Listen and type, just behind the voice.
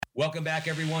Welcome back,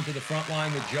 everyone, to the front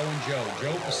line with Joe and Joe.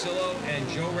 Joe Pasillo and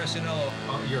Joe Resinello.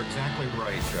 You're exactly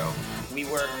right, Joe. We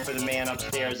work for the man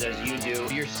upstairs as you do.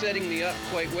 You're setting me up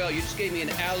quite well. You just gave me an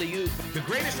alley-oop. The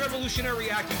greatest revolutionary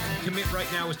act you can commit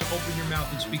right now is to open your mouth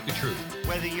and speak the truth.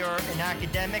 Whether you're an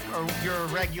academic or you're a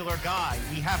regular guy,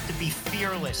 we have to be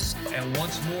fearless. And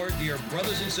once more, dear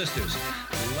brothers and sisters,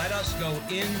 let us go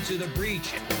into the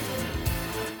breach.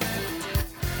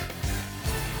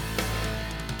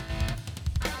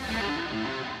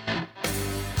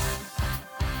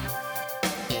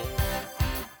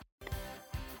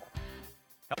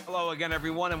 Hello again,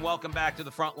 everyone, and welcome back to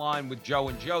the front line with Joe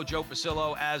and Joe. Joe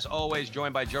Pasillo, as always,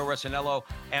 joined by Joe Resinello.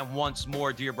 And once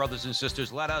more, dear brothers and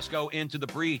sisters, let us go into the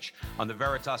breach on the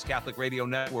Veritas Catholic Radio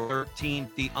Network,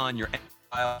 13th on your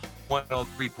dial,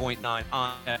 103.9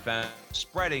 on FM,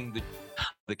 spreading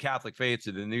the Catholic faith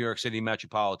to the New York City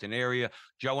metropolitan area.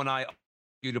 Joe and I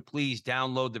you to please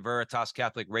download the Veritas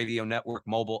Catholic Radio Network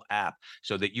mobile app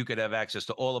so that you could have access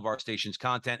to all of our station's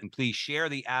content, and please share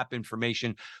the app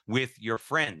information with your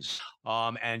friends.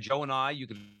 And Joe and I, you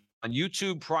can on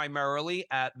YouTube primarily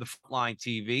at the Frontline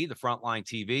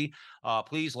TV.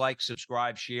 Please like,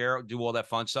 subscribe, share, do all that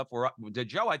fun stuff. We're up to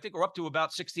Joe. I think we're up to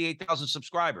about 68,000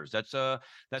 subscribers. That's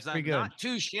not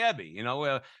too shabby. You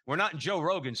know, we're not in Joe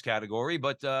Rogan's category,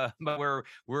 but we're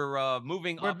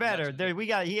moving. We're up better.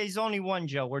 He's only one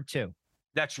Joe. We're two.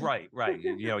 That's right.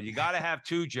 You know, you got to have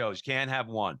two Joes. Can't have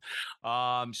one.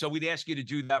 So we'd ask you to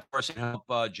do that for us and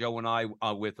help Joe and I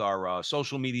with our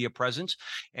social media presence.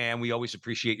 And we always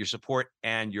appreciate your support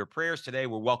and your prayers. Today,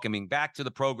 we're welcoming back to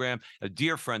the program a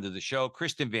dear friend of the show,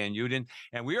 Kristen Van Uden.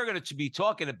 And we are going to be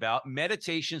talking about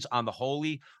Meditations on the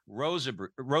Holy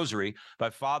Rosary by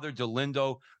Father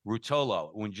Dolindo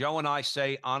Rutolo. When Joe and I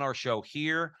say on our show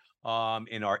here,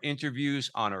 in our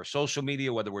interviews, on our social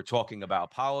media, whether we're talking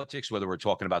about politics, whether we're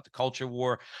talking about the culture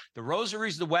war, the rosary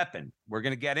is the weapon. We're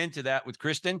going to get into that with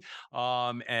Kristen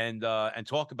and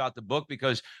talk about the book,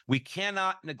 because we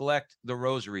cannot neglect the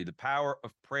rosary, the power of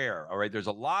prayer. All right. There's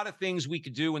a lot of things we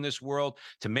could do in this world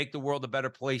to make the world a better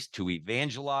place, to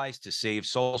evangelize, to save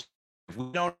souls. If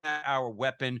we don't have our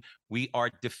weapon, we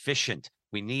are deficient.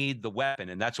 We need the weapon,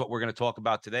 and that's what we're going to talk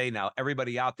about today. Now,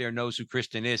 everybody out there knows who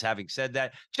Kristen is. Having said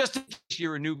that, just in case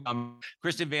you're a newcomer,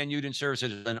 Kristen Van Uden serves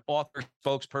as an author,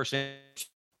 spokesperson,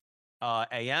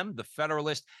 AM, the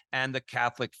Federalist, and the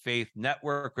Catholic Faith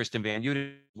Network. Kristen Van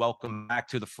Uden, welcome back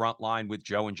to the front line with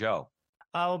Joe and Joe.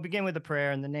 I'll begin with a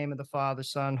prayer in the name of the Father,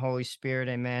 Son, Holy Spirit.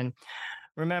 Amen.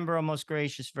 Remember, O most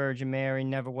gracious Virgin Mary,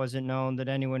 never was it known that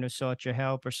anyone who sought your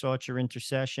help or sought your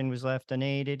intercession was left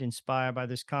unaided. Inspired by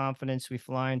this confidence, we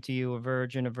fly unto you, a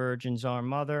virgin of virgins, our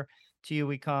mother. To you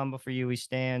we come, before you we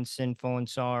stand, sinful and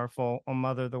sorrowful. O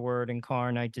Mother of the Word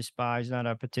incarnate, despise not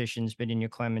our petitions, but in your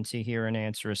clemency hear and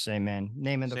answer us. Amen.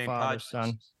 Name of the Father,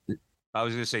 Son. I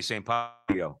was going to say St.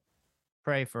 Padre.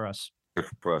 Pray for us. Pray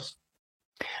for us.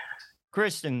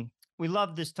 Kristen, we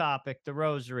love this topic, the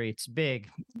rosary. It's big.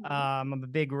 I'm a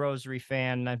big rosary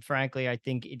fan, and frankly, I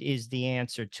think it is the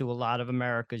answer to a lot of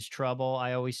America's trouble.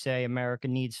 I always say America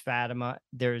needs Fatima.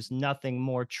 There's nothing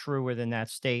more truer than that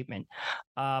statement.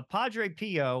 Padre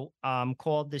Pio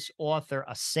called this author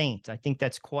a saint. I think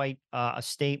that's quite a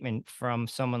statement from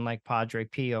someone like Padre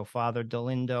Pio, Father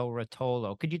Dolindo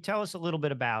Rutolo. Could you tell us a little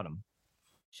bit about him?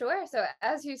 Sure. So,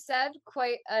 as you said,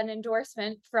 quite an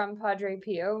endorsement from Padre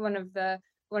Pio, one of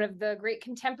the great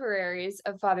contemporaries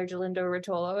of Father Dolindo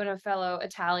Rutolo and a fellow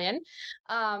Italian.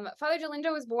 Father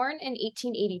Dolindo was born in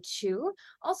 1882.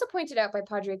 Also pointed out by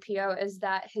Padre Pio is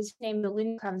that his name,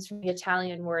 Dolindo, comes from the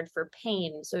Italian word for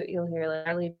pain. So you'll hear like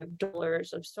relief of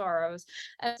dolors, of sorrows.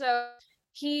 And so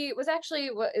he was actually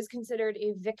what is considered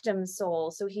a victim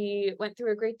soul. So he went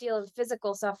through a great deal of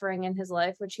physical suffering in his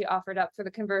life, which he offered up for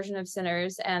the conversion of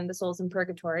sinners and the souls in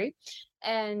purgatory.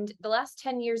 And the last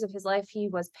 10 years of his life, he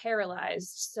was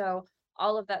paralyzed. So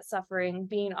all of that suffering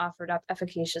being offered up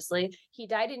efficaciously. He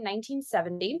died in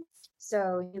 1970.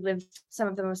 So he lived some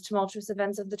of the most tumultuous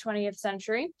events of the 20th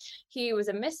century. He was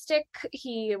a mystic.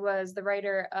 He was the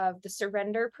writer of the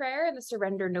Surrender Prayer and the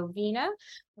Surrender Novena,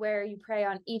 where you pray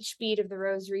on each bead of the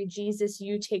rosary, Jesus,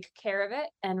 you take care of it,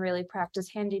 and really practice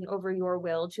handing over your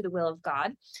will to the will of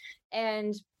God.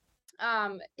 And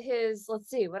let's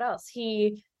see, what else?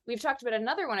 We've talked about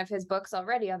another one of his books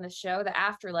already on this show, The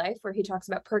Afterlife, where he talks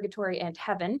about purgatory and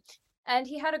heaven. And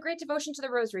he had a great devotion to the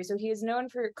rosary. So he is known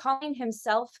for calling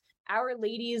himself Our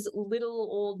Lady's little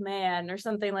old man or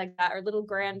something like that, or little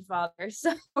grandfather.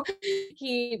 So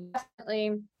he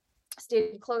definitely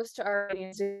stayed close to Our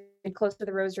Lady, stayed close to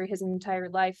the rosary his entire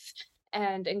life,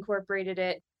 and incorporated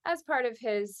it as part of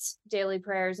his daily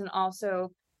prayers, and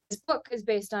also book is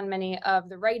based on many of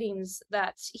the writings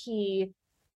that he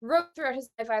wrote throughout his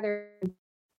life, either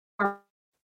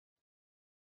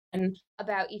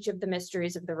about each of the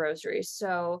mysteries of the Rosary.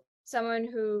 So someone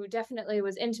who definitely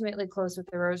was intimately close with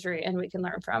the Rosary and we can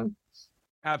learn from.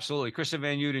 Absolutely. Kristen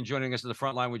Van Uden joining us in the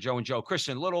front line with Joe and Joe.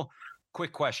 Kristen, little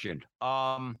quick question.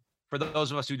 For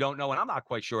those of us who don't know, and I'm not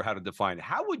quite sure how to define it,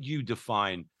 how would you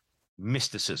define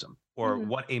mysticism or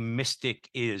what a mystic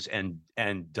is and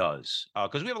does?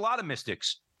 Because we have a lot of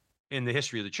mystics in the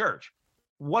history of the church.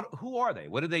 Who are they?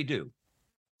 What do they do?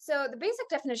 So the basic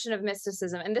definition of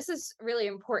mysticism, and this is really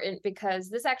important because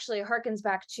this actually harkens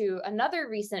back to another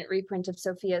recent reprint of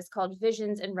Sophia's called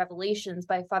Visions and Revelations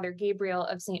by Father Gabriel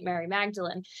of St. Mary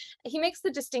Magdalene. He makes the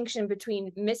distinction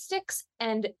between mystics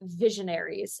and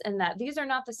visionaries, and that these are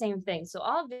not the same thing. So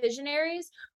all visionaries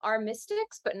are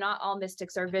mystics, but not all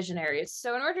mystics are visionaries.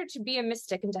 So in order to be a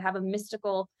mystic and to have a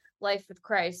mystical life with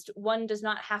Christ, one does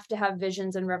not have to have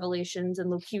visions and revelations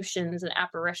and locutions and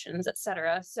apparitions,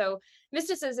 etc. So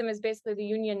mysticism is basically the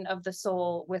union of the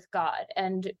soul with God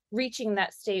and reaching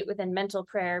that state within mental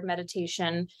prayer,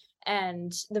 meditation,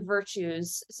 and the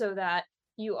virtues so that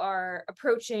you are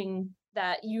approaching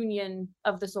that union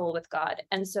of the soul with God.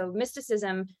 And so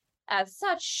mysticism as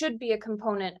such should be a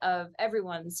component of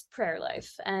everyone's prayer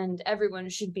life, and everyone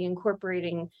should be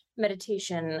incorporating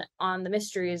meditation on the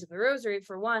mysteries of the Rosary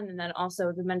for one, and then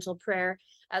also the mental prayer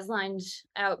as lined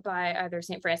out by either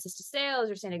St. Francis de Sales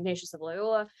or St. Ignatius of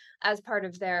Loyola as part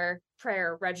of their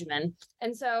prayer regimen.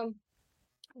 And so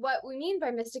what we mean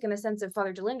by mystic in the sense of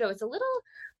Father Galindo, it's a little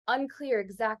unclear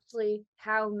exactly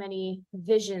how many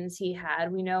visions he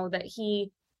had. We know that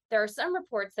there are some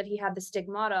reports that he had the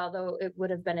stigmata, although it would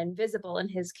have been invisible in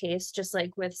his case, just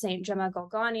like with Saint Gemma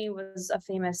Galgani was a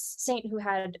famous saint who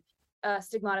had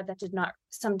stigmata that did not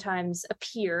sometimes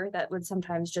appear, that would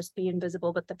sometimes just be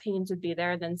invisible, but the pains would be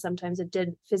there. Then sometimes it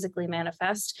did physically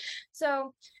manifest.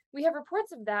 So we have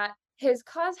reports of that. His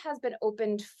cause has been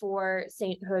opened for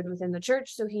sainthood within the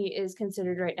church. So he is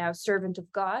considered right now servant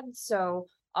of God. So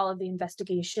all of the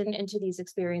investigation into these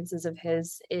experiences of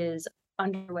his is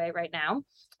underway right now,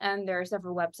 and there are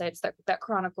several websites that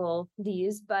chronicle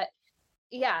these. But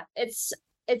yeah, it's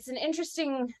an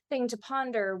interesting thing to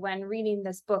ponder when reading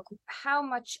this book, how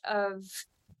much of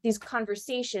these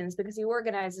conversations, because he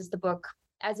organizes the book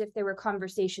as if they were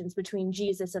conversations between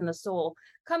Jesus and the soul,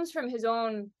 comes from his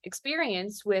own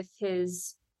experience with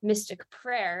his mystic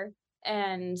prayer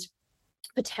and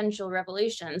potential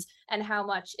revelations, and how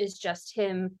much is just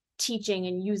him teaching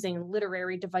and using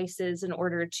literary devices in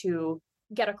order to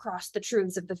get across the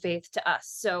truths of the faith to us.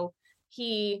 So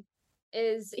he's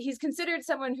considered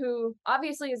someone who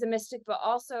obviously is a mystic, but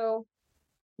also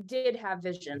did have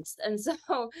visions. And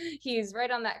so he's right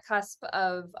on that cusp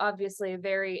of obviously a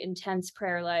very intense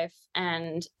prayer life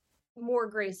and more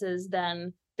graces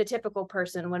than the typical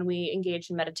person when we engage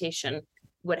in meditation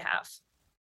would have.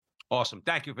 Awesome.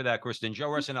 Thank you for that, Kristen. Joe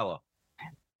Rossinello.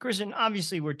 Kristen,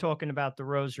 obviously, we're talking about the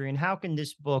Rosary, and how can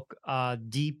this book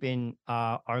deepen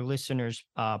our listeners'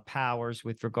 powers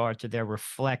with regard to their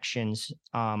reflections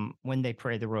when they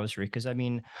pray the Rosary? Because, I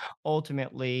mean,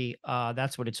 ultimately,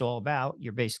 that's what it's all about.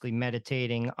 You're basically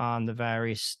meditating on the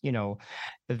various,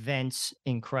 events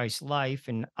in Christ's life,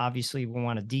 and obviously, we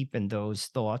want to deepen those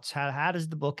thoughts. How does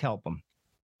the book help them?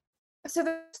 So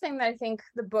the first thing that I think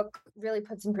the book really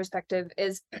puts in perspective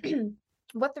is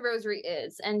what the Rosary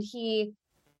is, and he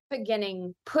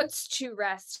beginning puts to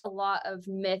rest a lot of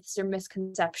myths or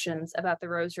misconceptions about the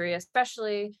Rosary,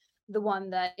 especially the one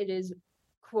that it is,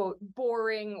 quote,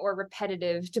 boring or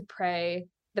repetitive to pray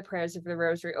the prayers of the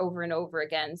Rosary over and over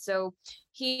again. So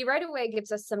he right away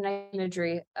gives us some nice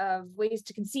imagery of ways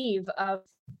to conceive of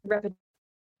repetition.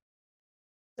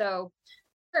 So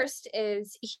first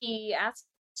is he asks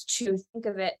to think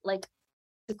of it like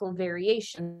musical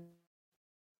variation.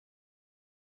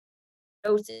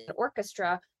 Notes in an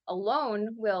orchestra alone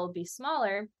will be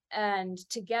smaller, and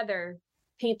together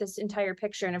paint this entire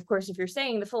picture. And of course, if you're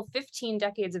saying the full 15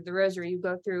 decades of the Rosary, you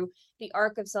go through the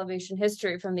arc of salvation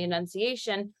history from the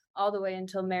Annunciation all the way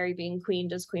until Mary being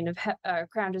crowned as Queen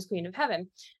of Heaven.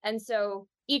 And so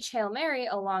each Hail Mary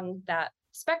along that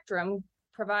spectrum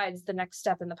provides the next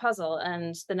step in the puzzle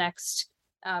and the next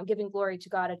giving glory to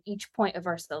God at each point of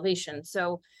our salvation.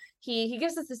 So he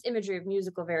gives us this imagery of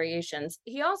musical variations.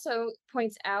 He also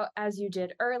points out, as you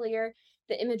did earlier,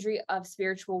 the imagery of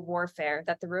spiritual warfare,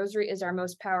 that the Rosary is our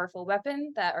most powerful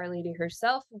weapon, that Our Lady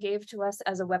herself gave to us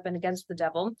as a weapon against the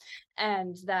devil,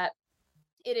 and that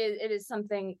it is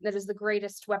something that is the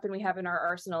greatest weapon we have in our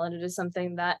arsenal, and it is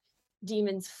something that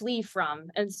demons flee from.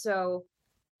 And so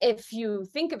if you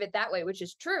think of it that way, which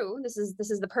is true, this is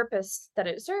the purpose that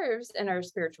it serves in our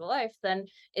spiritual life, then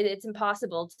it's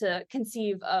impossible to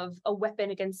conceive of a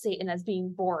weapon against Satan as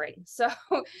being boring. So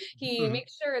he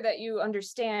makes sure that you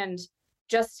understand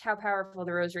just how powerful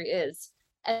the rosary is.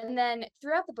 And then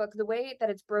throughout the book, the way that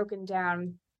it's broken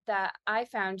down, that I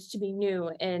found to be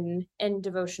new in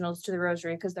devotionals to the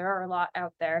rosary, because there are a lot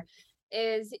out there,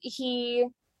 is he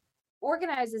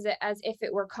organizes it as if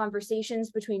it were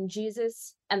conversations between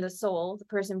Jesus and the soul, the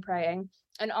person praying,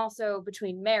 and also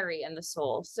between Mary and the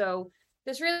soul. So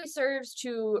this really serves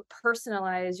to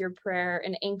personalize your prayer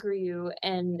and anchor you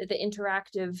in the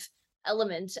interactive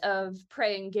element of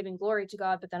praying, giving glory to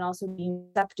God, but then also being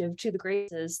receptive to the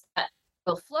graces that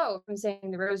will flow from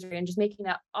saying the rosary, and just making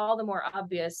that all the more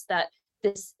obvious that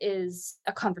this is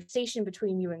a conversation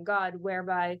between you and God,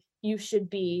 whereby you should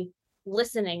be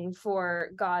listening for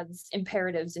God's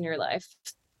imperatives in your life.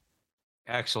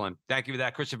 Excellent. Thank you for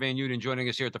that. Kristen Van Uden joining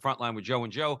us here at the front line with Joe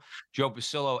and Joe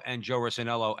Basillo and Joe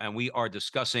Rossinello. And we are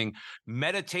discussing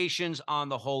Meditations on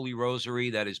the Holy Rosary.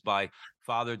 That is by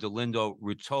Father Dolindo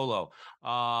Rutolo.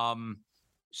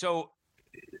 So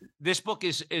this book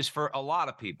is for a lot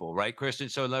of people, right, Kristen?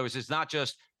 So in other words, it's not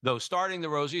just those starting the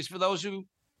rosary, it's for those who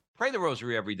pray the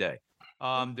rosary every day.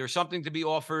 There's something to be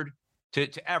offered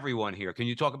to everyone here. Can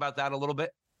you talk about that a little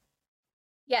bit?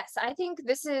 Yes, I think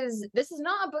this is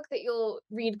not a book that you'll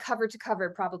read cover to cover,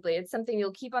 probably. It's something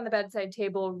you'll keep on the bedside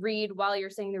table, read while you're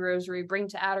saying the rosary, bring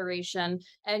to adoration,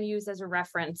 and use as a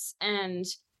reference. And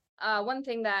one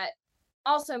thing that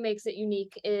also makes it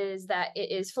unique is that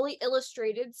it is fully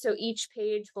illustrated. So each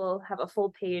page will have a full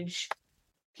page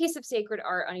piece of sacred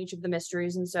art on each of the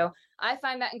mysteries. And so I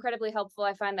find that incredibly helpful.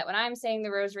 I find that when I'm saying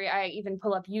the rosary, I even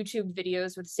pull up YouTube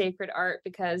videos with sacred art,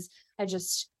 because I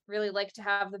just really like to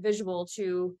have the visual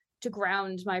to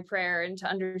ground my prayer and to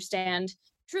understand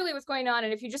truly what's going on.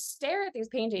 And if you just stare at these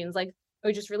paintings, like,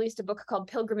 we just released a book called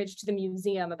Pilgrimage to the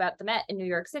Museum about the Met in New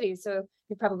York City. So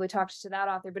you probably talked to that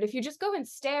author. But if you just go and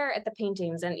stare at the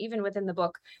paintings, and even within the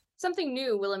book, something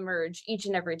new will emerge each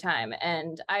and every time.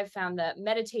 And I've found that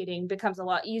meditating becomes a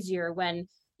lot easier when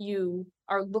you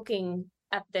are looking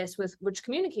at this with, which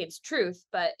communicates truth,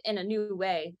 but in a new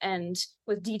way and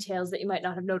with details that you might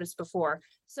not have noticed before.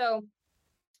 So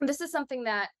this is something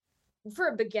that for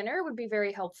a beginner would be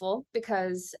very helpful,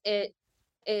 because it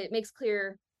makes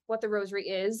clear what the rosary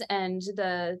is and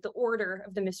the order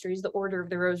of the mysteries, the order of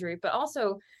the rosary. But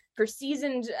also for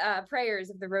seasoned prayers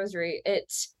of the rosary,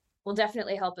 it will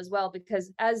definitely help as well,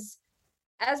 because as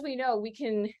we know, we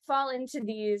can fall into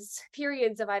these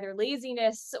periods of either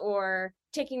laziness or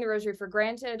taking the rosary for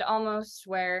granted, almost,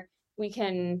 where we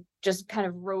can just kind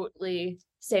of rotely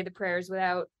say the prayers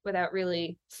without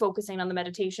really focusing on the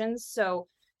meditations. So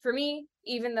for me,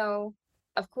 even though,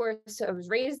 of course, I was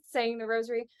raised saying the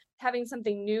rosary, having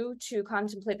something new to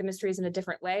contemplate the mysteries in a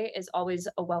different way is always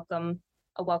a welcome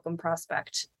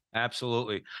prospect.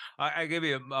 Absolutely. I give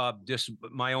you just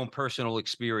my own personal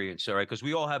experience, all right? Because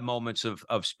we all have moments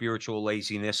of spiritual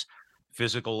laziness,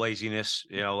 physical laziness,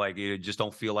 like you just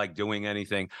don't feel like doing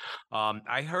anything.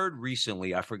 I heard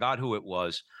recently, I forgot who it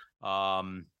was,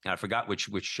 I forgot which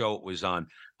show it was on,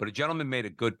 but a gentleman made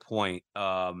a good point,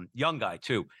 young guy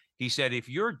too. He said, if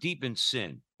you're deep in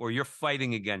sin or you're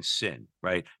fighting against sin,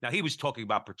 right? Now, he was talking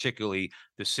about particularly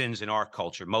the sins in our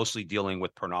culture, mostly dealing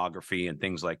with pornography and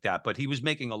things like that. But he was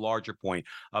making a larger point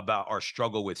about our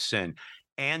struggle with sin,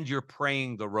 and you're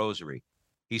praying the rosary.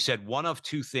 He said, one of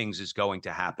two things is going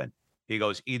to happen. He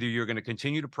goes, either you're going to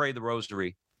continue to pray the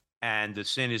rosary and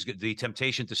the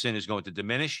temptation to sin is going to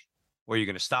diminish, or you're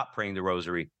going to stop praying the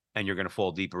rosary and you're going to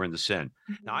fall deeper into sin.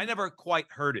 Mm-hmm. Now, I never quite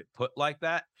heard it put like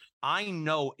that. I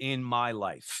know in my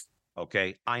life,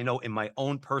 okay, I know in my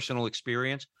own personal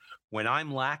experience, when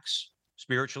I'm lax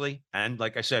spiritually, and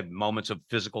like I said, moments of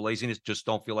physical laziness, just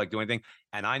don't feel like doing anything,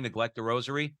 and I neglect the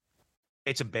rosary,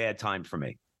 it's a bad time for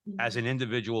me. Mm-hmm. As an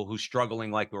individual who's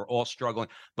struggling, like we're all struggling,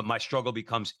 but my struggle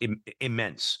becomes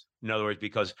immense. In other words,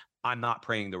 because I'm not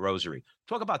praying the rosary.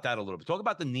 Talk about that a little bit. Talk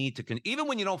about the need to, even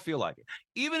when you don't feel like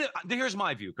it. Here's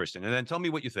my view, Kristen, and then tell me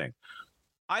what you think.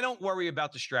 I don't worry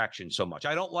about distraction so much.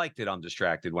 I don't like that I'm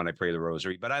distracted when I pray the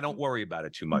rosary, but I don't worry about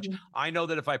it too much. Mm-hmm. I know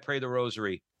that if I pray the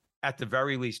rosary, at the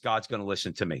very least, God's going to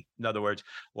listen to me. In other words,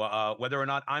 whether or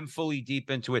not I'm fully deep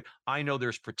into it, I know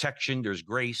there's protection, there's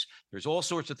grace, there's all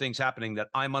sorts of things happening that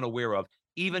I'm unaware of,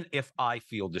 even if I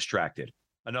feel distracted.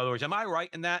 In other words, am I right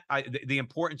in that? The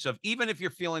importance of, even if you're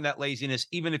feeling that laziness,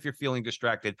 even if you're feeling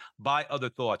distracted by other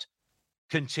thoughts,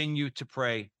 continue to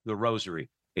pray the rosary.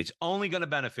 It's only going to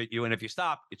benefit you, and if you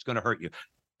stop, it's going to hurt you.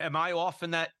 Am I off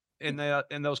in that in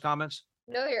those comments?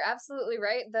 No, you're absolutely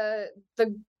right. The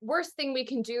worst thing we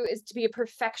can do is to be a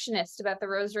perfectionist about the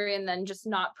rosary and then just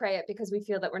not pray it because we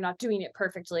feel that we're not doing it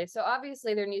perfectly. So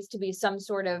obviously there needs to be some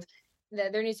sort of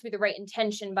there needs to be the right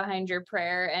intention behind your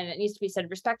prayer, and it needs to be said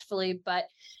respectfully. But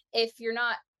if you're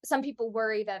not, some people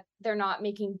worry that they're not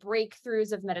making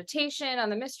breakthroughs of meditation on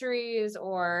the mysteries,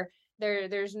 or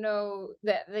there's no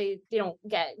that they don't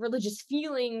get religious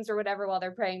feelings or whatever while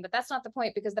they're praying. But that's not the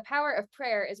point, because the power of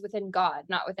prayer is within God,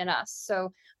 not within us.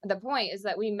 So the point is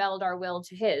that we meld our will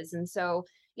to his. And so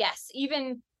yes,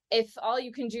 even if all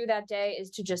you can do that day is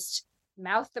to just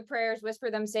mouth the prayers,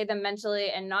 whisper them, say them mentally,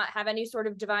 and not have any sort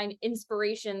of divine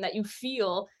inspiration that you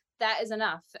feel, that is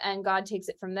enough, and God takes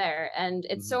it from there. And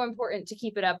it's so important to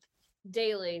keep it up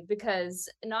daily, because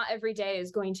not every day is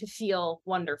going to feel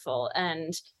wonderful,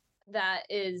 and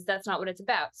that's not what it's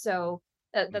about. So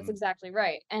that's exactly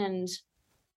right. And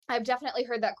I've definitely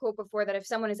heard that quote before, that if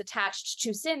someone is attached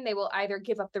to sin, they will either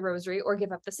give up the rosary or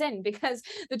give up the sin, because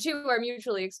the two are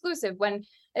mutually exclusive. When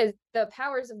the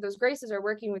powers of those graces are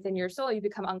working within your soul, you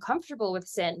become uncomfortable with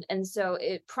sin. And so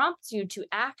it prompts you to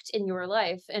act in your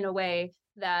life in a way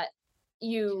that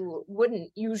you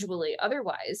wouldn't usually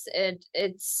otherwise.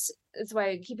 It's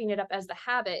why keeping it up as the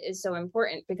habit is so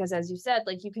important, because as you said,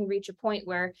 like, you can reach a point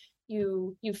where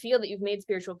you feel that you've made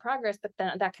spiritual progress, but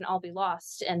then that can all be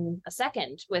lost in a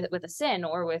second with a sin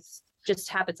or with just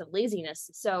habits of laziness.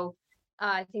 So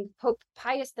I think Pope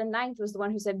Pius IX was the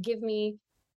one who said, give me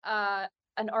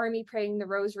an army praying the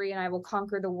rosary and I will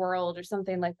conquer the world, or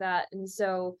something like that. And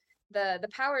so the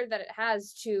power that it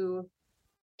has to,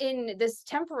 in this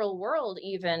temporal world,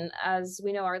 even, as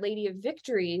we know, Our Lady of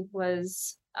Victory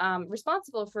was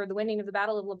responsible for the winning of the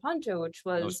Battle of Lepanto, which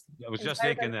was I was just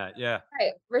inspired by, thinking that. Yeah.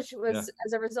 right, which Yeah. was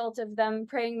as a result of them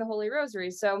praying the Holy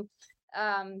Rosary. So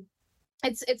um,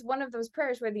 it's one of those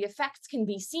prayers where the effects can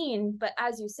be seen, but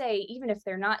as you say, even if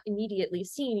they're not immediately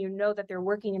seen, you know that they're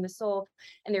working in the soul,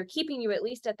 and they're keeping you at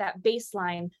least at that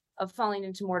baseline of falling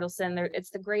into mortal sin. It's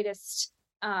the greatest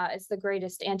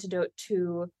antidote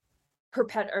to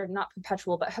not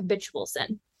perpetual, but habitual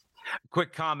sin.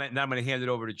 Quick comment, and then I'm going to hand it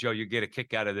over to Joe. You get a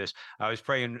kick out of this. I was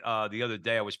praying the other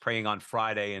day. I was praying on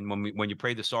Friday, and when you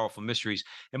pray the sorrowful mysteries,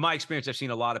 in my experience, I've seen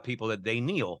a lot of people that they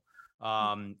kneel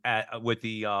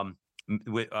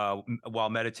while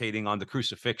meditating on the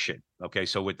crucifixion. Okay,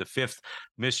 so with the fifth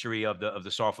mystery of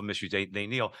the sorrowful mysteries, they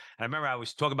kneel. And I remember I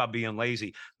was talking about being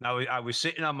lazy. Now I was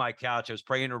sitting on my couch. I was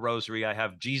praying a rosary. I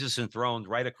have Jesus enthroned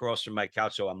right across from my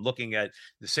couch, so I'm looking at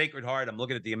the Sacred Heart. I'm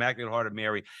looking at the Immaculate Heart of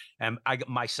Mary, and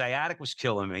my sciatic was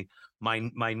killing me.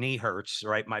 My knee hurts,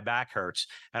 right? My back hurts,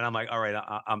 and I'm like, all right,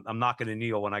 I'm not going to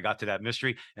kneel when I got to that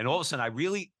mystery. And all of a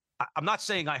sudden, I'm not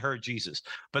saying I heard Jesus,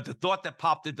 but the thought that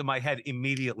popped into my head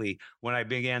immediately when I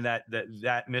began that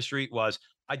mystery was,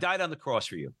 I died on the cross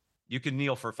for you. You can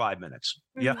kneel for 5 minutes.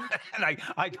 Yeah. And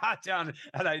I got down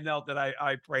and I knelt and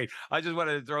I prayed. I just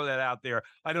wanted to throw that out there.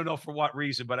 I don't know for what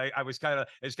reason, but it's kind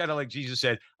of like Jesus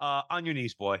said, on your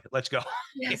knees, boy, let's go.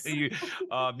 Yes. You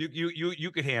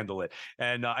can handle it.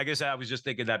 And I guess I was just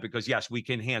thinking that because yes, we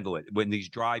can handle it when these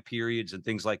dry periods and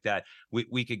things like that,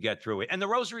 we could get through it. And the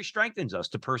rosary strengthens us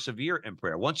to persevere in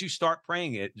prayer. Once you start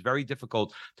praying it, it's very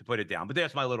difficult to put it down. But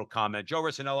that's my little comment. Joe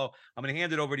Rossinello, I'm going to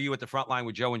hand it over to you at the front line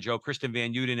with Joe and Joe, Kristen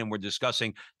Van Uden, and we're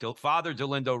discussing Father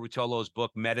Dolindo Rutolo's book,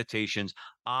 Meditations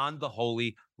on the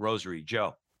Holy Rosary.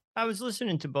 Joe. I was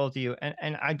listening to both of you,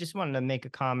 and I just wanted to make a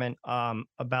comment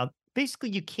about, basically,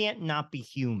 you can't not be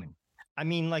human. I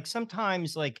mean, like,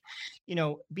 sometimes, like,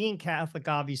 being Catholic,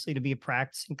 obviously, to be a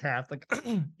practicing Catholic,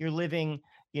 you're living,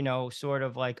 sort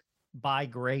of like by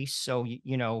grace. So,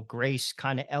 grace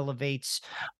kind of elevates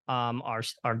our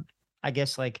I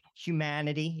guess, like,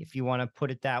 humanity, if you want to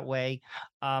put it that way.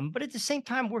 But at the same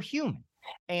time, we're human.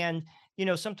 And,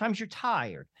 sometimes you're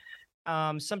tired.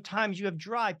 Sometimes you have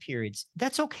dry periods.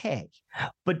 That's okay.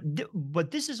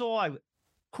 But this is all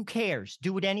who cares?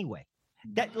 Do it anyway.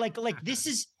 That like this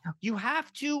is, you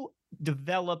have to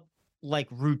develop like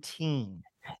routine.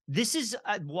 This is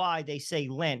why they say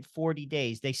Lent, 40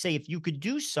 days. They say if you could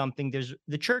do something,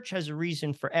 the church has a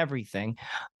reason for everything.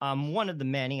 One of the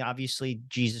many, obviously,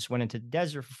 Jesus went into the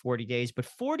desert for 40 days, but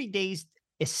 40 days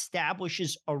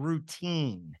establishes a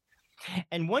routine.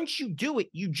 And once you do it,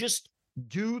 you just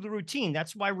do the routine.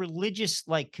 That's why religious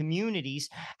like communities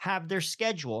have their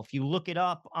schedule. If you look it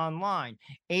up online,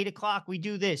 8 o'clock, we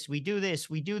do this, we do this,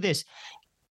 we do this.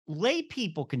 Lay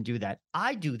people can do that.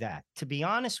 I do that. To be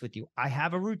honest with you, I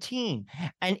have a routine.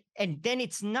 And then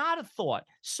it's not a thought.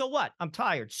 So what? I'm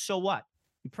tired. So what?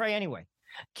 You pray anyway.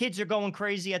 Kids are going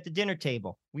crazy at the dinner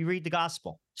table. We read the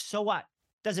gospel. So what?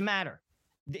 Doesn't matter.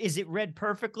 Is it read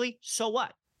perfectly? So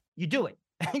what? You do it.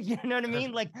 You know what I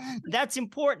mean? Like, that's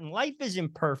important. Life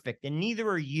isn't perfect, and neither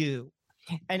are you.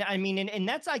 And I mean, and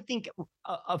that's, I think,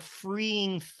 a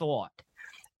freeing thought.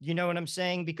 You know what I'm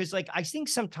saying? Because, like, I think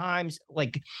sometimes,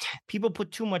 like, people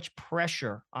put too much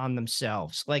pressure on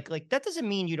themselves. Like that doesn't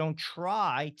mean you don't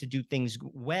try to do things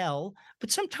well, but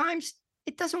sometimes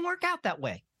it doesn't work out that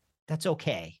way. That's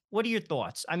okay. What are your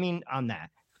thoughts? I mean, on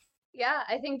that? Yeah,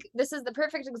 I think this is the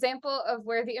perfect example of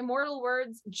where the immortal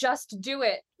words "just do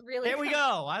it" really There we come.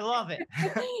 go. I love it.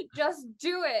 Just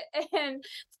do it, and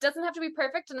it doesn't have to be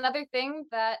perfect. Another thing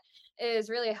that is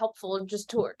really helpful just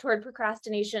toward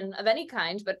procrastination of any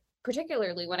kind, but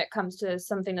particularly when it comes to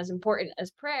something as important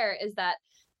as prayer, is that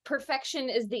perfection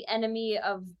is the enemy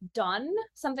of done,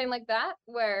 something like that,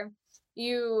 where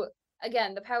you,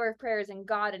 again, the power of prayer is in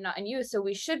God and not in you. So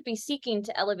we should be seeking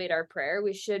to elevate our prayer.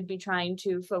 We should be trying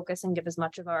to focus and give as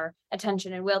much of our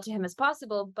attention and will to Him as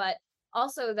possible. But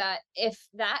also, that if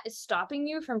that is stopping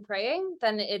you from praying,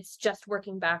 then it's just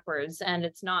working backwards and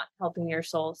it's not helping your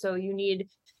soul. So you need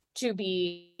to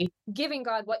be giving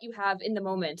God what you have in the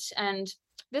moment. And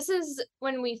this is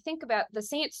when we think about the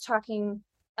saints talking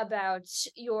about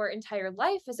your entire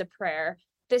life as a prayer.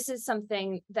 This is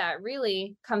something that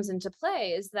really comes into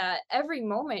play, is that every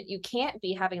moment you can't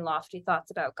be having lofty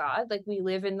thoughts about God. Like, we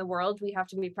live in the world, we have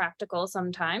to be practical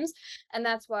sometimes. And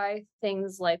that's why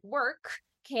things like work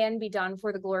can be done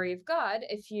for the glory of God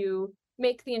if you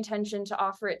make the intention to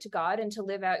offer it to God and to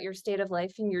live out your state of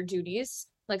life and your duties,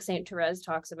 like Saint Therese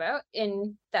talks about,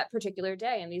 in that particular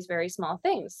day, in these very small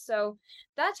things. So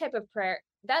that type of prayer,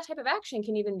 that type of action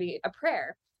can even be a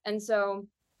prayer. And so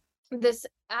this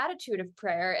attitude of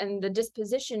prayer and the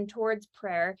disposition towards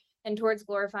prayer and towards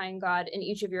glorifying God in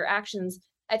each of your actions,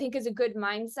 I think, is a good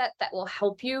mindset that will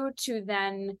help you to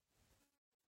then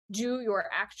do your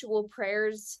actual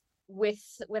prayers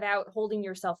without holding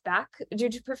yourself back due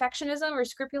to perfectionism or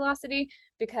scrupulosity.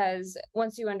 Because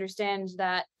once you understand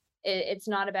that it's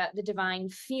not about the divine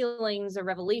feelings or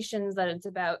revelations, that it's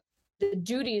about the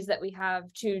duties that we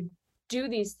have to do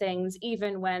these things,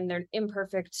 even when they're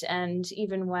imperfect and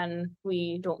even when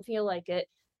we don't feel like it,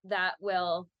 that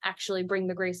will actually bring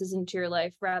the graces into your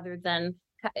life, rather than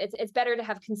it's better to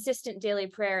have consistent daily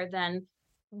prayer than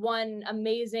one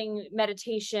amazing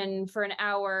meditation for an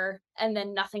hour and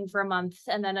then nothing for a month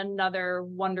and then another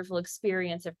wonderful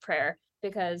experience of prayer,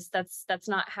 because that's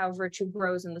not how virtue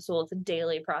grows in the soul. It's a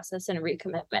daily process and a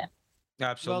recommitment.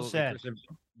 Absolutely. Well said. Kristen.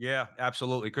 Yeah,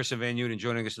 absolutely. Kristen Van Uden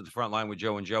joining us at the front line with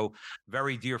Joe and Joe,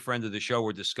 very dear friend of the show.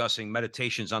 We're discussing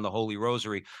Meditations on the Holy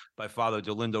Rosary by Father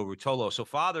Dolindo Rutolo. So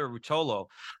Father Rutolo,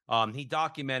 he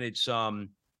documented some,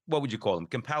 what would you call them?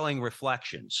 Compelling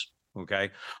reflections.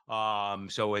 Okay.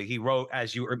 So he wrote,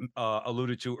 as you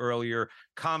alluded to earlier,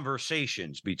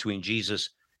 conversations between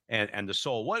Jesus and the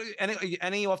soul. What,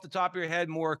 any off the top of your head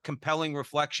more compelling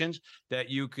reflections that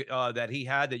you could that he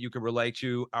had that you could relate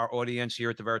to our audience here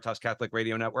at the Veritas Catholic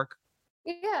Radio Network?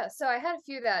 Yeah, so I had a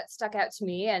few that stuck out to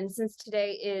me, and since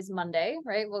today is Monday,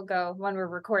 right, we'll go, when we're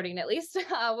recording at least,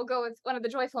 we'll go with one of the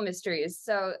joyful mysteries.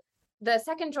 So the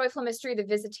second joyful mystery, the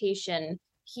Visitation,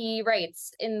 he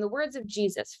writes, in the words of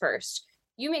Jesus first,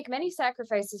 "You make many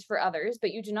sacrifices for others,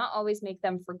 but you do not always make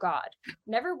them for God.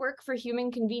 Never work for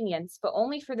human convenience, but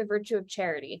only for the virtue of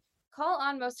charity. Call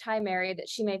on Most High Mary, that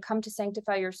she may come to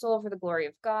sanctify your soul for the glory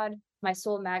of God. My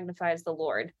soul magnifies the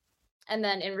Lord." And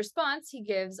then in response, he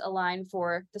gives a line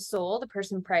for the soul, the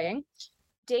person praying.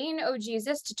 "Deign, O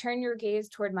Jesus, to turn your gaze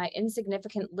toward my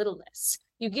insignificant littleness.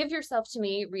 You give yourself to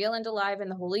me, real and alive in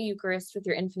the Holy Eucharist, with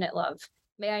your infinite love.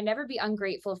 May I never be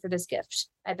ungrateful for this gift,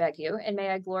 I beg you, and may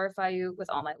I glorify you with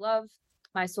all my love.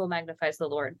 My soul magnifies the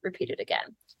Lord." Repeated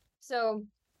again. So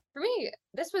for me,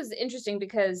 this was interesting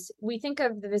because we think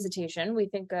of the Visitation, we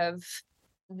think of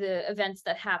the events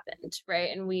that happened, right?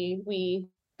 And we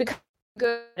become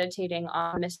good at meditating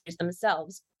on mysteries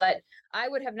themselves. But I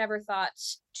would have never thought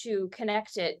to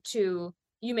connect it to,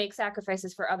 you make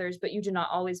sacrifices for others, but you do not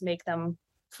always make them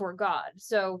for God.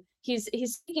 So he's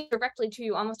speaking directly to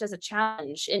you almost as a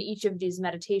challenge in each of these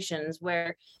meditations,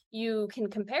 where you can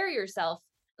compare yourself,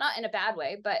 not in a bad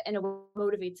way, but in a way that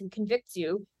motivates and convicts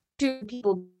you, to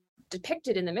people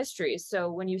depicted in the mysteries. So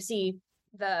when you see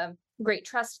the great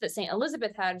trust that Saint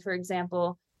Elizabeth had, for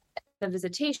example, the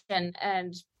Visitation,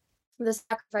 and the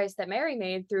sacrifice that Mary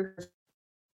made through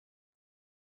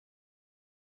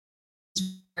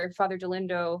her, Father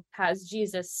Dolindo has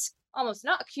Jesus almost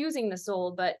not accusing the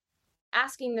soul, but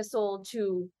asking the soul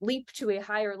to leap to a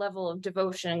higher level of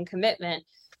devotion and commitment,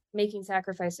 making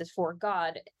sacrifices for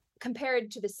God. Compared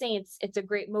to the saints, it's a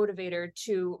great motivator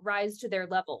to rise to their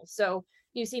level. So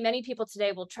you see many people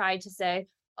today will try to say,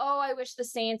 oh, I wish the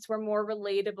saints were more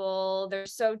relatable. They're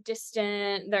so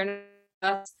distant. They're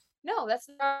not. No, that's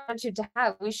not our attitude to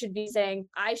have. We should be saying,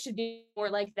 I should be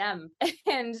more like them.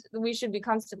 And we should be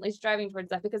constantly striving towards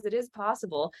that because it is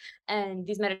possible. And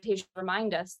these meditations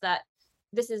remind us that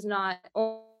this is not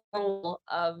all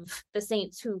of the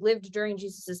saints who lived during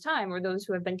Jesus's time or those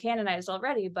who have been canonized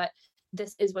already, but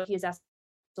this is what he has asked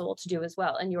the soul to do as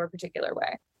well in your particular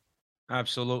way.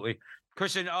 Absolutely.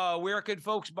 Kristen, where could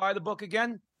folks buy the book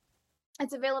again?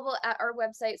 It's available at our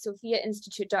website,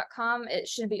 sophiainstitute.com. It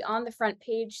should be on the front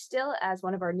page still as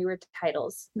one of our newer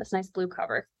titles. This nice blue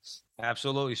cover.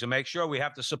 Absolutely. So make sure we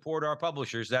have to support our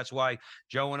publishers. That's why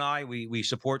Joe and I, we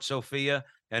support Sophia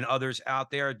and others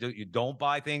out there. You don't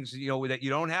buy things, that you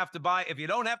don't have to buy. If you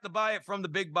don't have to buy it from the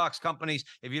big box companies,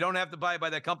 if you don't have to buy it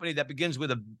by that company that begins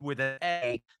with an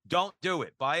A, don't do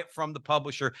it. Buy it from the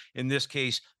publisher. In this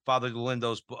case, Father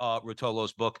Delindo's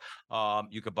Rutolo's book.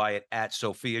 You could buy it at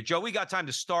Sophia. Joe, we got time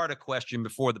to start a question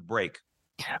before the break.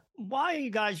 Why are you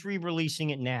guys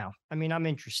re-releasing it now? I mean, I'm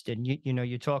interested.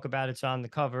 You talk about it's on the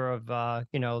cover of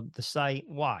the site.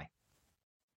 Why?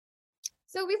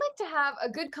 So we like to have a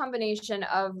good combination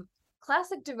of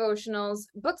classic devotionals,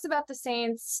 books about the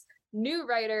saints, new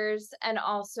writers, and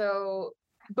also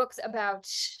books about,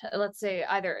 let's say,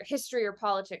 either history or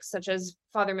politics, such as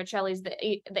Father Michelli's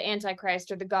The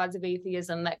Antichrist or The Gods of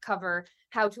Atheism, that cover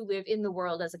how to live in the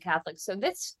world as a Catholic. So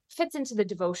this fits into the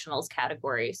devotionals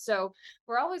category. So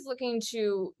we're always looking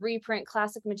to reprint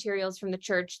classic materials from the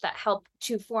church that help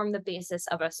to form the basis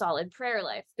of a solid prayer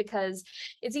life, because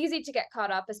it's easy to get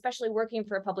caught up, especially working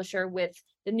for a publisher, with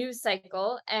the news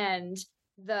cycle and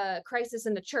the crisis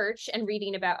in the church and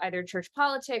reading about either church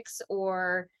politics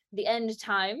or the end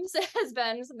times has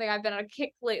been something I've been on a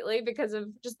kick lately because of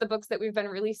just the books that we've been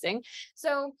releasing.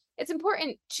 So it's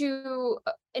important to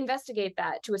investigate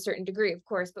that to a certain degree, of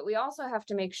course, but we also have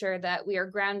to make sure that we are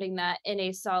grounding that in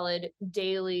a solid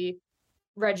daily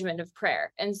regimen of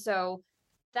prayer. And so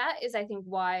that is, I think,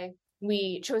 why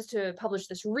we chose to publish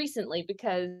this recently,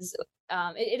 because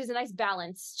it is a nice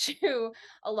balance to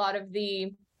a lot of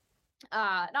the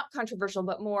not controversial,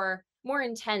 but more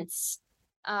intense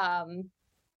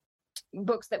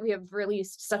books that we have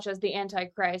released, such as The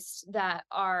Antichrist, that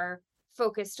are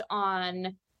focused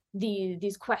on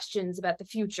these questions about the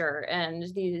future and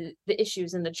the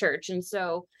issues in the church. And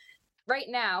so right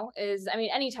now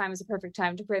anytime is a perfect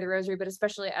time to pray the rosary, but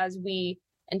especially as we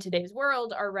in today's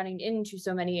world are running into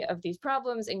so many of these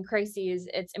problems and crises,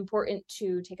 it's important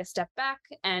to take a step back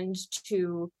and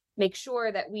to make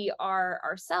sure that we are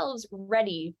ourselves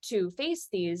ready to face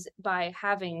these by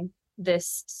having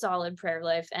this solid prayer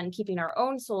life and keeping our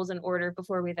own souls in order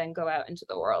before we then go out into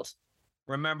the world.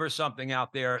 Remember something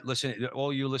out there. Listen,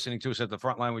 all you listening to us at the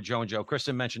front line with Joe and Joe.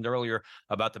 Kristen mentioned earlier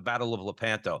about the Battle of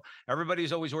Lepanto.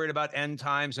 Everybody's always worried about end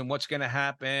times and what's going to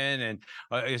happen, and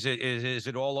is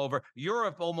it all over?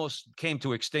 Europe almost came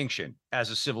to extinction as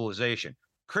a civilization.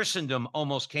 Christendom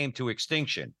almost came to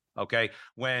extinction. Okay,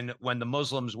 when the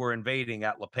Muslims were invading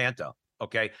at Lepanto.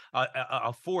 Okay,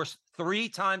 a force 3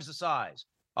 times the size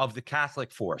of the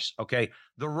Catholic force. Okay,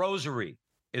 the Rosary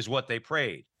is what they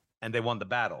prayed, and they won the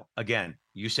battle. Again,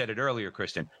 you said it earlier,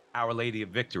 Kristen, Our Lady of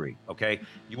Victory. Okay,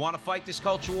 you want to fight this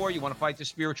culture war, you want to fight this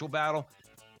spiritual battle,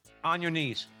 on your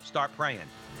knees, start praying.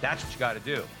 That's what you got to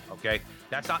do. Okay,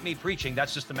 that's not me preaching.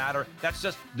 That's just the matter. That's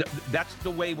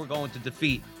the way we're going to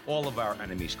defeat all of our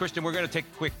enemies. Kristen, we're going to take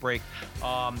a quick break.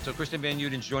 So Kristen Van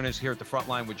Uden's joining us here at the front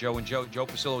line with Joe and Joe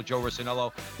Pasillo, Joe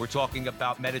Rossinello. We're talking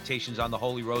about Meditations on the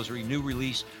Holy Rosary, new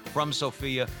release from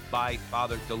Sophia by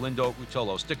Father Delindo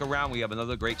Rutolo. Stick around. We have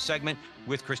another great segment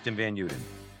with Kristen Van Uden.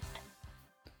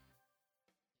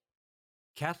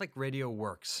 Catholic radio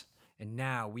works, and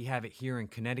now we have it here in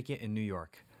Connecticut and New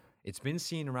York. It's been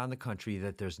seen around the country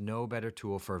that there's no better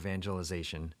tool for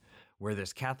evangelization. Where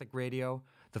there's Catholic radio,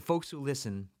 the folks who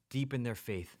listen deepen their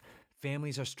faith,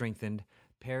 families are strengthened,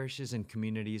 parishes and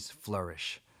communities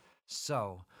flourish.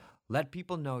 So, let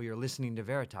people know you're listening to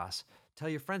Veritas, tell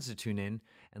your friends to tune in,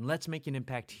 and let's make an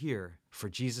impact here for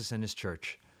Jesus and His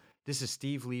Church. This is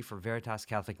Steve Lee for Veritas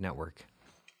Catholic Network.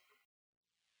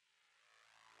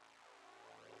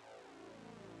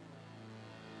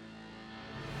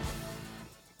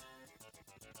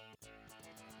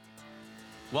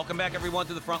 Welcome back, everyone,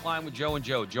 to the front line with Joe and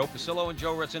Joe. Joe Pasillo and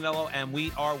Joe Rossinello, and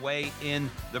we are way in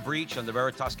the breach on the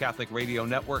Veritas Catholic Radio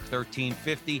Network,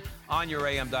 1350 on your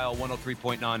AM dial,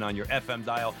 103.9 on your FM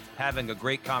dial, having a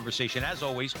great conversation, as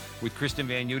always, with Kristen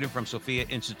Van Uden from Sophia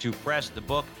Institute Press. The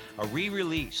book, a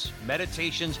re-release,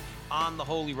 Meditations on the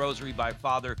Holy Rosary by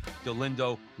Father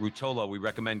Dolindo Rutolo. We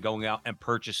recommend going out and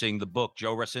purchasing the book.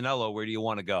 Joe Resinello, where do you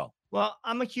want to go? Well,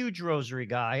 I'm a huge rosary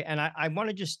guy, and I want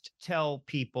to just tell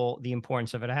people the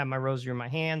importance of it. I have my rosary in my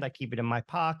hand. I keep it in my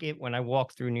pocket. When I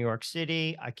walk through New York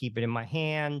City, I keep it in my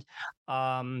hand.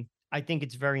 I think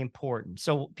it's very important.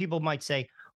 So people might say,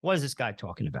 what is this guy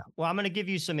talking about? Well, I'm going to give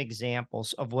you some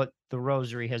examples of what the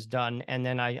rosary has done, and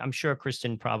then I'm sure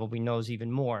Kristen probably knows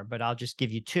even more, but I'll just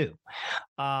give you two.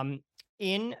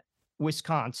 In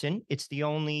Wisconsin, it's the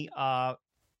only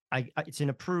it's an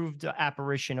approved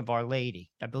apparition of Our Lady.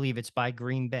 I believe it's by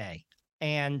Green Bay.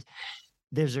 And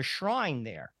there's a shrine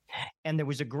there. And there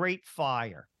was a great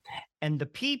fire. And the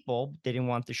people didn't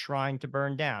want the shrine to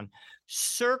burn down,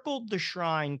 circled the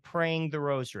shrine praying the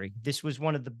rosary. This was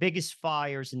one of the biggest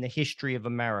fires in the history of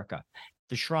America.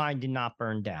 The shrine did not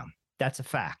burn down. That's a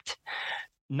fact.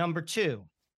 Number two,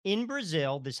 in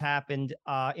Brazil, this happened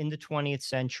in the 20th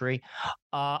century.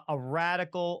 A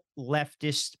radical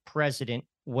leftist president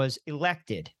was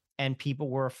elected, and people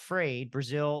were afraid.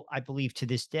 Brazil, I believe, to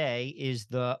this day, is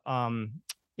the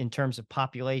in terms of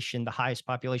population, the highest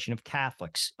population of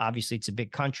Catholics. Obviously, it's a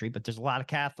big country, but there's a lot of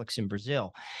Catholics in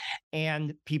Brazil,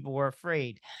 and people were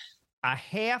afraid.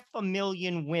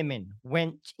 500,000 women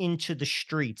went into the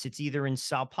streets. It's either in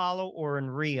Sao Paulo or in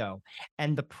Rio,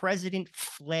 and the president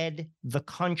fled the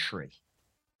country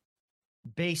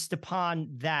based upon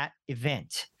that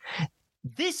event.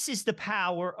 This is the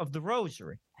power of the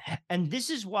rosary. And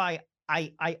this is why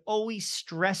I always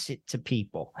stress it to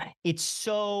people. It's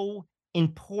so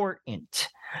important.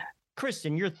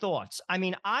 Kristen, your thoughts? I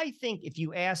mean, I think if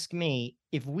you ask me,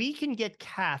 if we can get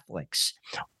Catholics,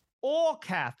 all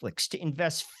Catholics, to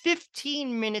invest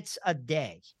 15 minutes a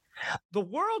day, the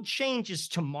world changes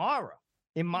tomorrow,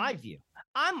 in my view.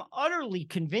 I'm utterly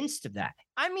convinced of that.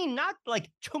 I mean, not like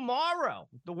tomorrow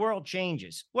the world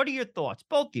changes. What are your thoughts,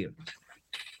 both of you?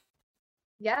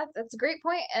 Yeah, that's a great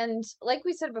point. And like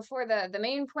we said before, the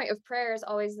main point of prayer is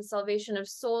always the salvation of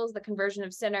souls, the conversion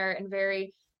of sinner, and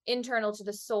very internal to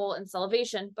the soul and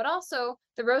salvation. But also,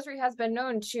 the rosary has been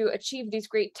known to achieve these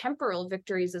great temporal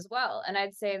victories as well. And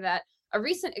I'd say that a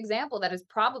recent example that is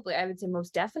probably, I would say,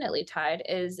 most definitely tied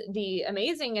is the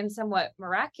amazing and somewhat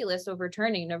miraculous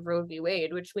overturning of Roe v.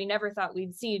 Wade, which we never thought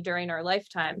we'd see during our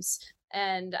lifetimes.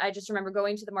 And I just remember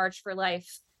going to the March for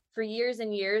Life for years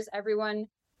and years,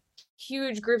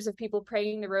 huge groups of people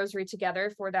praying the rosary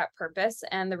together for that purpose,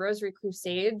 and the rosary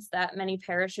crusades that many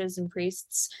parishes and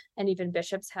priests and even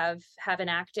bishops have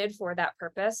enacted for that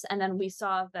purpose. And then we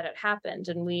saw that it happened,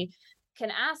 and we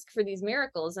can ask for these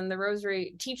miracles, and the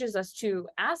rosary teaches us to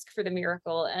ask for the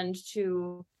miracle, and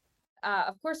to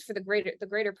of course, for the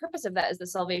greater purpose of that is the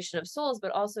salvation of souls,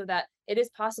 but also that it is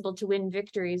possible to win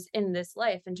victories in this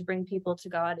life and to bring people to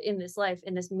God in this life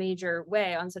in this major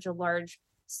way on such a large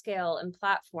scale and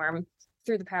platform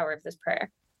through the power of this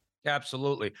prayer.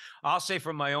 Absolutely. I'll say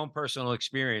from my own personal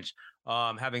experience,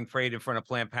 having prayed in front of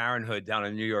Planned Parenthood down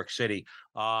in New York City,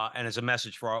 and as a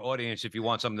message for our audience, if you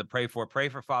want something to pray for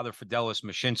Father Fidelis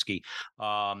Mashinsky,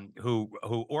 who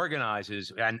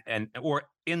organizes or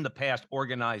in the past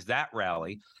organized that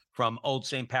rally from Old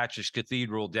St. Patrick's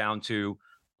Cathedral down to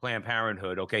Planned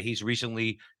Parenthood. Okay, he's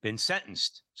recently been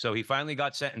sentenced. So he finally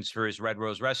got sentenced for his Red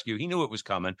Rose rescue. He knew it was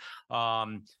coming.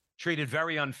 Treated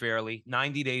very unfairly,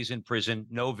 90 days in prison,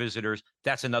 no visitors.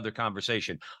 That's another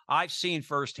conversation. I've seen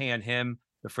firsthand him,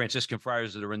 the Franciscan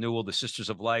Friars of the Renewal, the Sisters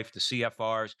of Life, the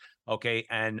CFRs, okay,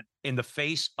 and in the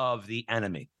face of the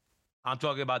enemy. I'm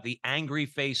talking about the angry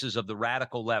faces of the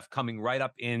radical left coming right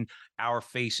up in our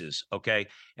faces, okay?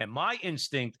 And my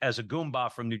instinct as a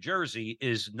Goomba from New Jersey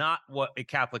is not what a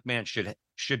Catholic man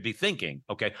should be thinking,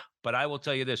 okay? But I will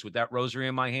tell you this, with that rosary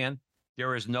in my hand,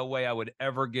 there is no way I would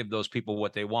ever give those people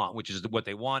what they want, which is what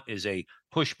they want is a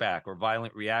pushback or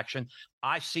violent reaction.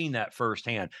 I've seen that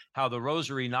firsthand, how the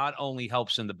rosary not only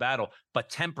helps in the battle, but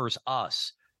tempers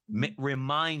us,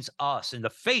 reminds us in the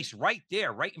face right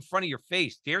there, right in front of your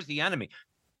face. There's the enemy.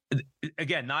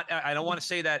 Again, I don't want to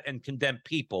say that and condemn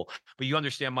people, but you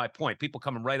understand my point. People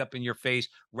coming right up in your face,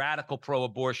 radical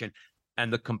pro-abortion,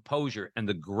 and the composure and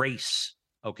the grace,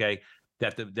 okay,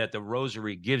 that the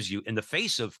rosary gives you in the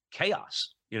face of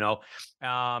chaos. You know,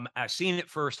 I've seen it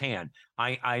firsthand.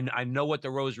 I know what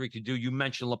the rosary could do. You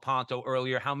mentioned Lepanto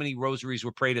earlier. How many rosaries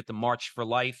were prayed at the March for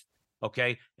Life?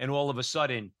 Okay, and all of a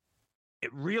sudden,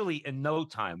 it really in no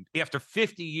time, after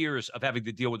 50 years of having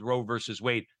to deal with Roe versus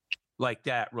Wade, like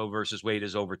that, Roe versus Wade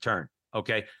is overturned.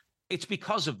 Okay, it's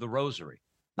because of the rosary,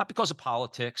 not because of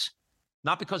politics,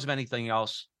 not because of anything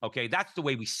else. Okay. That's the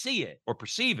way we see it or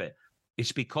perceive it.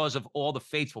 It's because of all the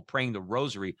faithful praying the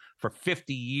rosary for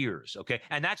 50 years. Okay.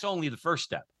 And that's only the first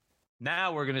step.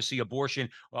 Now we're going to see abortion,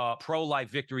 pro-life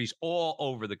victories all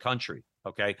over the country.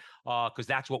 Okay. Because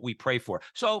that's what we pray for.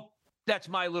 So that's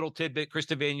my little tidbit.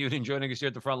 Kristen Van Uden joining us here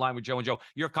at the front line with Joe and Joe.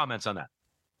 Your comments on that?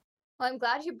 Well, I'm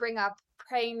glad you bring up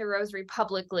praying the rosary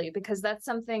publicly, because that's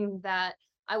something that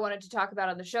I wanted to talk about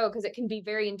on the show, because it can be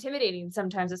very intimidating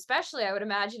sometimes, especially I would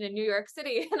imagine in New York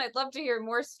City. And I'd love to hear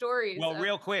more stories. Well,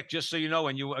 real quick, just so you know,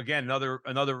 and you again,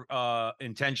 another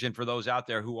intention for those out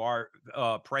there who are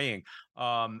praying.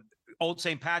 Old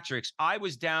St. Patrick's, I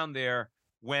was down there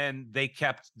when they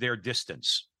kept their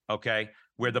distance. Okay.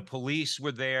 Where the police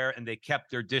were there and they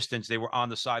kept their distance. They were on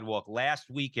the sidewalk. Last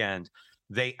weekend,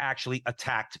 they actually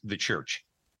attacked the church.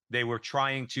 They were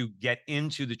trying to get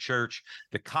into the church.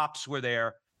 The cops were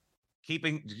there,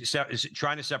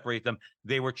 trying to separate them.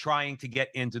 They were trying to get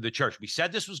into the church. We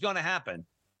said this was going to happen.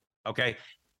 Okay.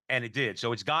 And it did.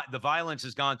 So the violence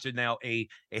has gone to now a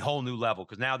whole new level,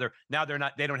 because now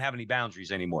they don't have any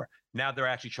boundaries anymore. Now they're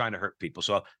actually trying to hurt people.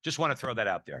 So I just want to throw that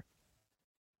out there.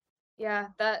 Yeah,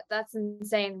 that's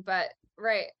insane. But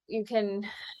right,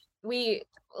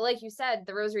 like you said,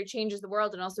 the rosary changes the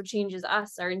world and also changes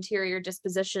us, our interior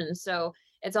disposition. So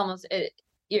it's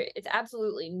it's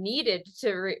absolutely needed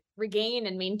to regain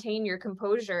and maintain your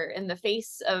composure in the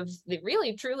face of the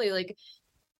really, truly, like,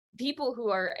 people who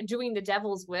are doing the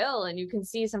devil's will. And you can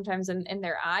see sometimes in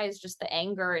their eyes just the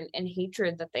anger and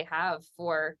hatred that they have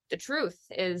for the truth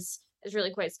is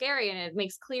really quite scary. And it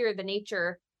makes clear the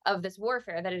nature of this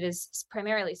warfare, that it is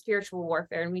primarily spiritual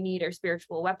warfare, and we need our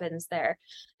spiritual weapons there.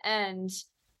 And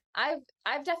I've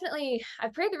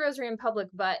prayed the rosary in public,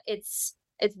 but it's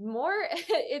more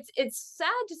it's sad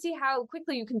to see how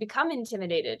quickly you can become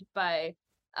intimidated by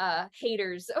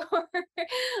haters or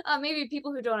maybe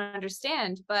people who don't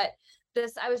understand. But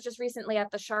I was just recently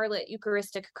at the Charlotte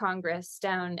Eucharistic Congress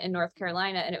down in North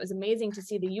Carolina, and it was amazing to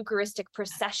see the Eucharistic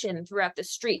procession throughout the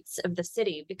streets of the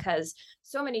city, because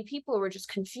so many people were just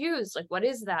confused, like, what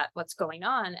is that? What's going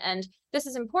on? And this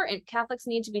is important. Catholics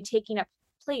need to be taking up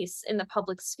place in the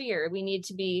public sphere. We need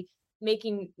to be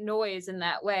making noise in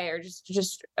that way, or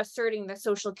just asserting the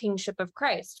social kingship of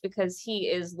Christ, because he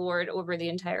is Lord over the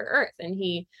entire earth, and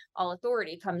all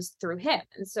authority comes through him.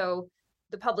 And so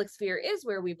the public sphere is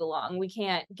where we belong. We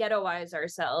can't ghettoize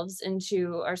ourselves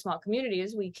into our small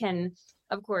communities. We can,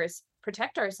 of course,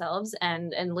 protect ourselves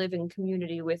and live in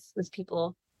community with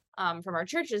people from our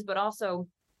churches, but also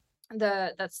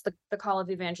that's the call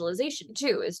of evangelization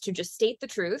too, is to just state the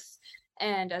truth.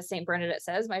 And as St. Bernadette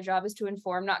says, my job is to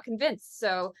inform, not convince.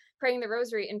 So praying the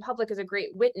rosary in public is a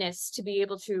great witness to be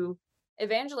able to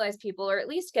evangelize people, or at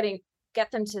least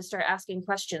get them to start asking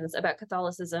questions about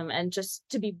Catholicism, and just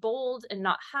to be bold and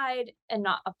not hide and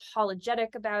not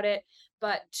apologetic about it,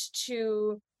 but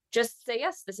to just say,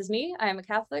 yes, this is me. I am a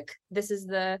Catholic. This is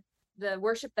the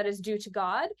worship that is due to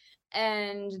God.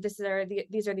 And these are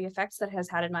the effects that has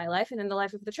had in my life and in the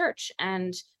life of the church.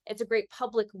 And it's a great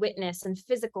public witness and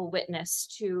physical witness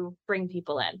to bring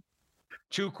people in.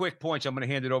 2 quick points. I'm going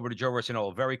to hand it over to Joe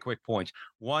Rossinello. Very quick points.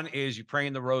 One is you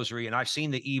praying the rosary, and I've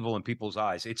seen the evil in people's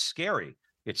eyes. It's scary.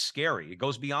 It's scary. It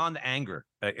goes beyond anger.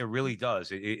 It really does.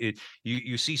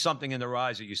 You see something in their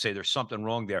eyes that you say there's something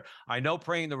wrong there. I know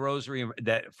praying the rosary,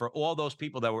 that for all those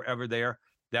people that were ever there,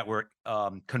 that were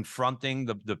confronting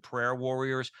the prayer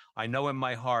warriors, I know in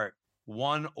my heart,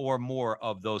 one or more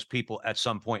of those people at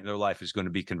some point in their life is going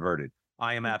to be converted.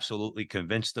 I am absolutely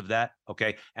convinced of that.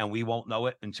 Okay. And we won't know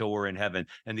it until we're in heaven.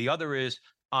 And the other is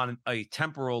on a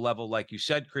temporal level, like you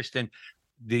said, Kristen,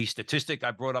 the statistic I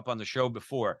brought up on the show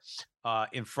before,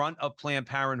 in front of Planned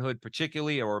Parenthood,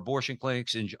 particularly, or abortion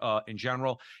clinics in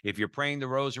general, if you're praying the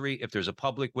rosary, if there's a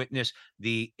public witness,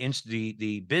 the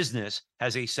business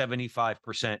has a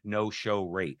 75% no-show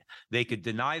rate. They could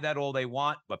deny that all they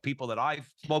want, but people that I've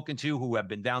spoken to who have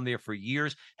been down there for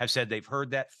years have said they've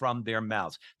heard that from their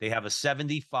mouths. They have a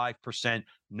 75%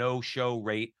 no-show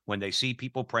rate when they see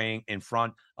people praying in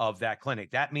front of that clinic.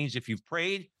 That means if you've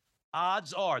prayed,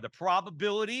 odds are, the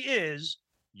probability is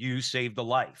you saved a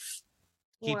life.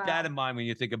 Keep that in mind when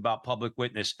you think about public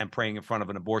witness and praying in front of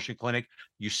an abortion clinic.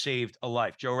 You saved a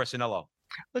life. Joe Rossinello.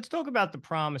 Let's talk about the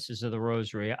promises of the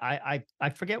rosary. I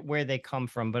forget where they come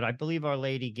from, but I believe Our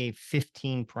Lady gave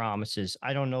 15 promises.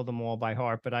 I don't know them all by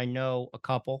heart, but I know a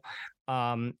couple.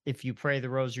 If you pray the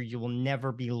rosary, you will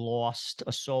never be lost.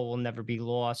 A soul will never be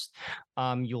lost.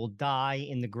 You'll die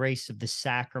in the grace of the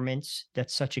sacraments.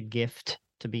 That's such a gift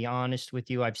to be honest with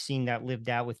you. I've seen that lived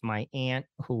out with my aunt,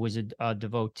 who was a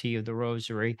devotee of the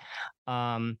Rosary.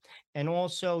 And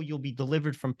also, you'll be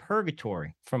delivered from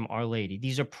purgatory from Our Lady.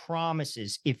 These are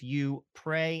promises if you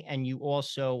pray and you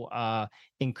also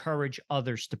encourage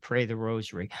others to pray the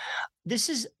Rosary. This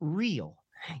is real.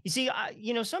 You see,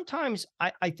 sometimes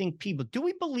I think people, do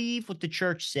we believe what the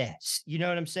church says? You know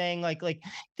what I'm saying? Like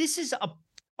this is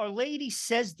Our Lady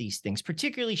says these things,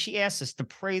 particularly she asks us to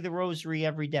pray the Rosary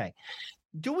every day.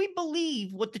 Do we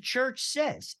believe what the church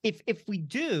says? If we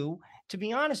do, to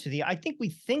be honest with you, I think we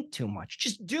think too much.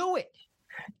 Just do it.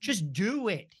 Just do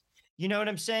it. You know what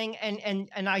I'm saying?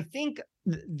 And I think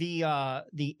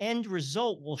the end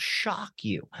result will shock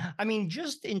you. I mean,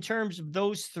 just in terms of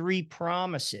those three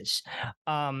promises,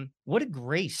 what a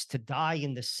grace to die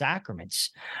in the sacraments.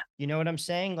 You know what I'm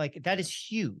saying? Like, that is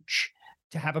huge.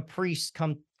 To have a priest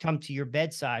come to your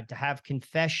bedside, to have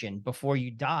confession before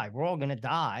you die. We're all going to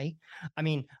die. I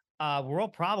mean, we're all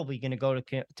probably going to go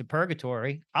to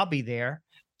purgatory. I'll be there.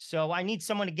 So I need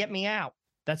someone to get me out.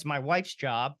 That's my wife's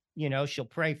job. You know, she'll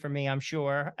pray for me, I'm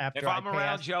sure. After If I'm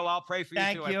around, Joe, I'll pray for you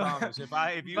Thank too. you. I promise.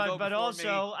 If you go but before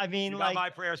also, me, I mean, you like, got my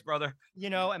prayers, brother. you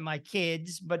know, and my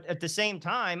kids. But at the same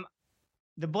time,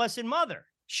 the Blessed Mother,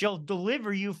 she'll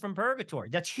deliver you from purgatory.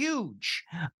 That's huge.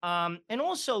 And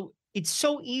also, it's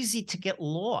so easy to get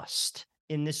lost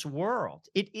in this world.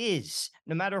 It is,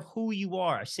 no matter who you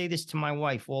are. I say this to my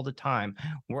wife all the time.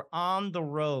 We're on the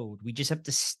road. We just have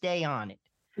to stay on it.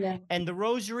 Yeah. And the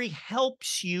Rosary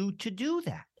helps you to do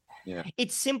that. Yeah.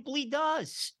 It simply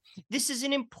does. This is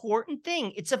an important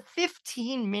thing. It's a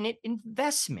 15-minute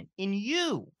investment in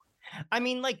you. I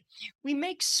mean, like, we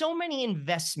make so many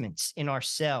investments in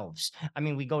ourselves. I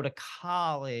mean, we go to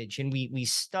college and we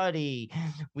study,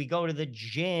 we go to the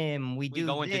gym, we do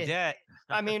go into this. debt.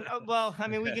 I mean,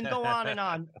 we can go on and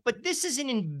on, but this is an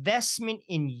investment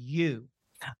in you.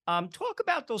 Talk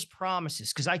about those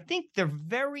promises, because I think they're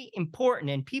very important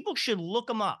and people should look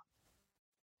them up.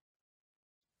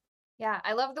 Yeah,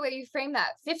 I love the way you frame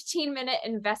that. 15-minute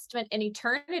investment in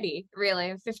eternity,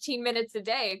 really. 15 minutes a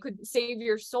day could save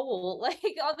your soul. Like,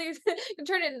 all these, you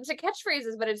turn it into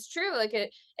catchphrases, but it's true.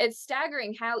 Like, it's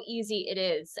staggering how easy it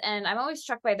is. And I'm always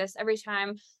struck by this every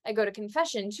time I go to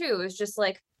confession too. It's just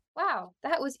like, wow,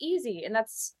 that was easy. And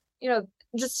that's,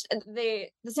 just the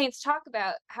saints talk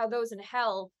about how those in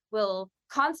hell will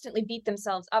constantly beat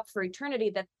themselves up for eternity,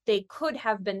 that they could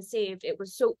have been saved. It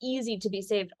was so easy to be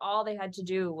saved. All they had to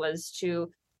do was to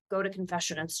go to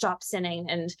confession and stop sinning,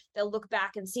 and they'll look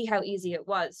back and see how easy it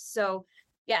was. So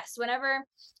yes, whenever,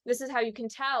 this is how you can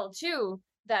tell too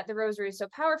that the Rosary is so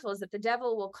powerful, is that the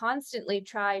devil will constantly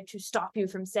try to stop you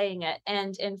from saying it.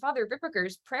 And in Father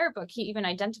Ripperger's prayer book, he even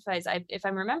identifies, if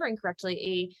I'm remembering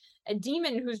correctly, a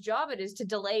demon whose job it is to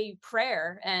delay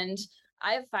prayer. And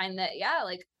I find that,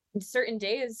 like, certain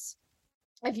days,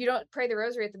 if you don't pray the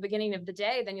Rosary at the beginning of the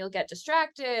day, then you'll get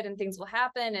distracted and things will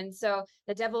happen. And so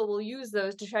the devil will use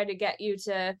those to try to get you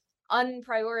to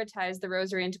unprioritize the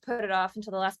Rosary and to put it off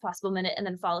until the last possible minute and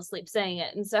then fall asleep saying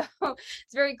it. And so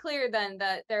it's very clear then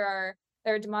that there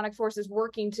are demonic forces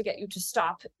working to get you to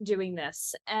stop doing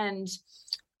this. And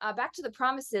back to the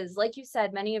promises, like you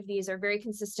said, many of these are very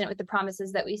consistent with the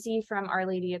promises that we see from Our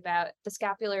Lady about the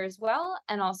scapular as well,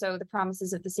 and also the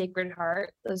promises of the Sacred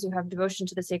Heart, those who have devotion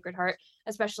to the Sacred Heart,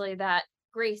 especially that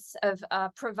grace of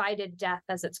provided death,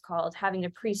 as it's called, having a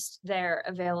priest there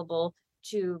available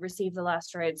to receive the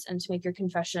last rites and to make your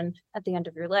confession at the end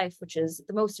of your life, which is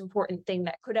the most important thing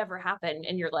that could ever happen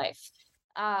in your life.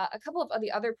 A couple of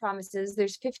the other promises,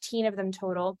 there's 15 of them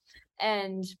total,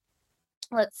 and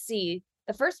let's see.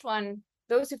 The first one,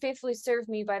 those who faithfully serve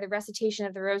me by the recitation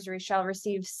of the Rosary shall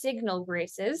receive signal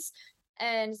graces.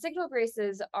 And signal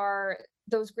graces are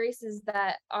those graces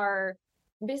that are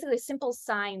basically simple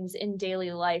signs in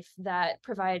daily life that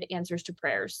provide answers to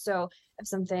prayers. So if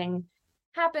something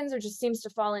happens or just seems to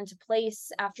fall into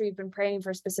place after you've been praying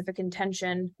for a specific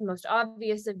intention, the most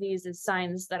obvious of these is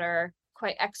signs that are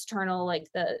quite external, like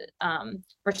the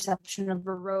reception of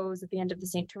a rose at the end of the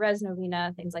St. Therese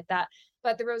novena, things like that.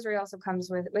 But the Rosary also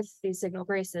comes with these signal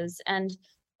graces. And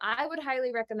I would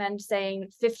highly recommend saying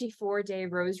 54-day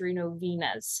Rosary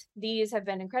novenas. These have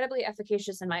been incredibly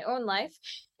efficacious in my own life.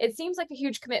 It seems like a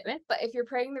huge commitment, but if you're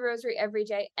praying the Rosary every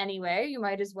day anyway, you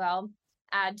might as well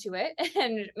add to it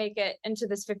and make it into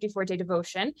this 54-day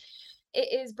devotion.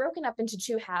 it is broken up into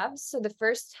two halves. So the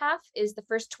first half is the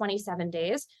first 27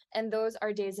 days, and those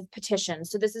are days of petition.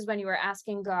 So this is when you are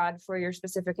asking God for your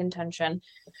specific intention.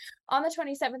 On the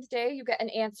 27th day, you get an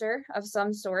answer of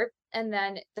some sort. And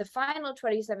then the final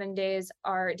 27 days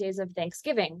are days of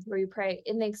thanksgiving, where you pray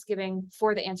in thanksgiving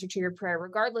for the answer to your prayer,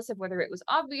 regardless of whether it was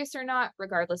obvious or not,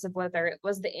 regardless of whether it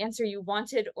was the answer you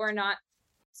wanted or not.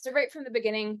 So right from the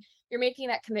beginning, you're making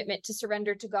that commitment to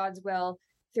surrender to God's will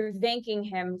through thanking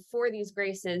him for these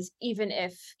graces,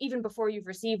 even before you've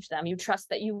received them. You trust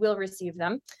that you will receive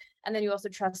them. And then you also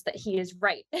trust that he is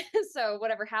right. So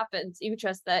whatever happens, you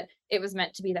trust that it was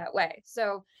meant to be that way.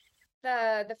 So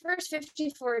the first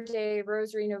 54-day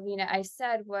rosary novena I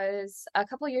said was a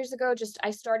couple years ago. Just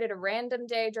I started a random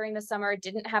day during the summer,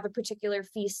 didn't have a particular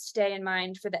feast day in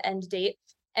mind for the end date.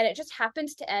 And it just happened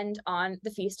to end on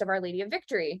the Feast of Our Lady of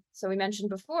Victory. So we mentioned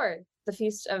before,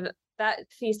 that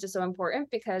feast is so important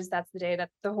because that's the day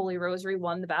that the Holy Rosary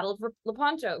won the Battle of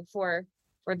Lepanto for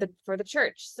the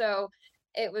church. So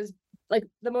it was like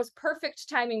the most perfect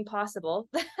timing possible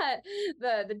that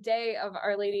the day of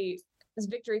Our Lady's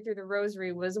victory through the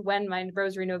Rosary was when my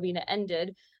Rosary novena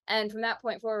ended. And from that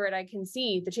point forward, I can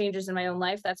see the changes in my own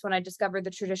life. That's when I discovered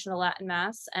the traditional Latin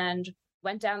Mass and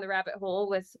went down the rabbit hole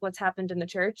with what's happened in the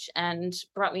church and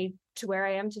brought me to where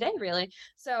I am today, really.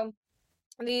 So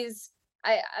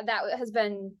that has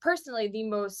been personally the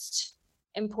most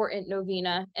important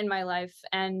novena in my life.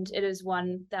 And it is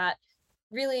one that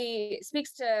really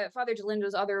speaks to Father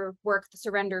Galindo's other work, the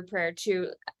surrender prayer, too,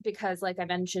 because like I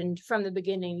mentioned from the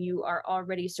beginning, you are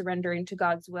already surrendering to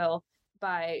God's will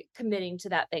by committing to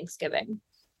that Thanksgiving.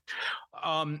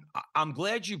 I'm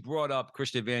glad you brought up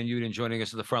Kristen Van Uden joining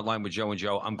us at the front line with Joe and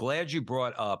Joe. I'm glad you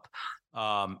brought up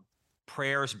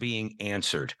prayers being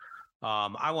answered.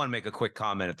 I want to make a quick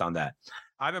comment on that.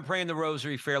 I've been praying the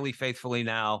rosary fairly faithfully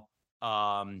now.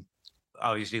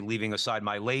 Obviously, leaving aside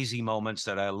my lazy moments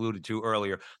that I alluded to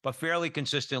earlier, but fairly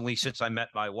consistently since I met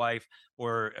my wife,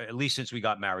 or at least since we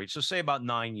got married. So say about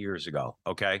 9 years ago.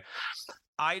 Okay.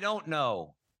 I don't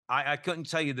know. I couldn't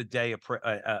tell you the day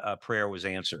a prayer was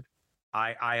answered.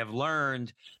 I have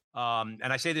learned, and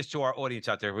I say this to our audience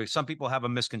out there, some people have a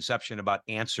misconception about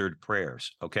answered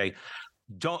prayers. Okay.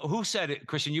 Who said it?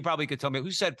 Kristen, you probably could tell me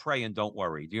who said pray and don't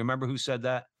worry. Do you remember who said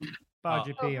that?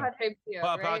 Padre Pio. Padre Pio,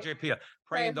 right? Padre Pio.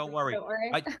 Pray and don't worry. Don't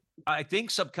worry. I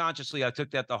think subconsciously I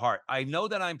took that to heart. I know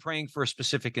that I'm praying for a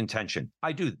specific intention.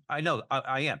 I do. I know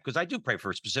I am, because I do pray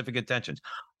for specific intentions.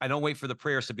 I don't wait for the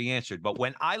prayers to be answered. But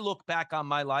when I look back on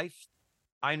my life,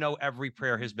 I know every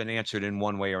prayer has been answered in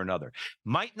one way or another.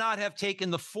 Might not have taken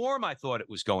the form I thought it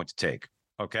was going to take.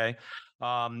 Okay.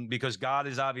 Because God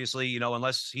is obviously,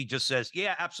 unless he just says,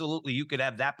 yeah, absolutely, you could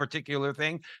have that particular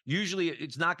thing. Usually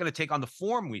it's not going to take on the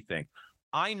form we think.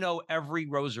 I know every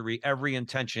rosary, every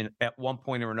intention at one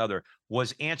point or another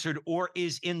was answered or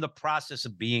is in the process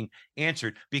of being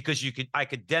answered, because I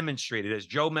could demonstrate it, as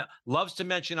Joe loves to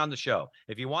mention on the show.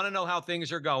 If you want to know how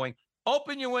things are going,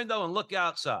 open your window and look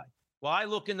outside. Well, I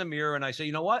look in the mirror and I say,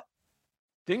 you know what?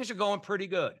 Things are going pretty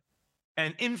good,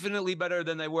 and infinitely better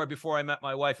than they were before I met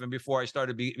my wife and before I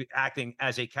started acting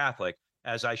as a Catholic,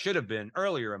 as I should have been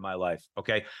earlier in my life.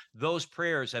 Okay. Those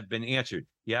prayers have been answered.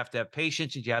 You have to have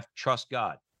patience and you have to trust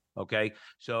God. Okay.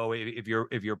 So if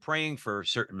you're praying for a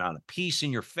certain amount of peace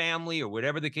in your family or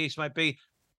whatever the case might be,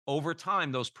 over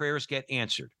time, those prayers get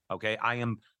answered. Okay.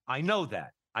 I know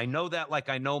that. I know that like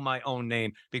I know my own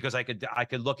name, because I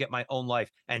could look at my own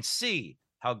life and see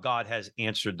how God has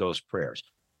answered those prayers.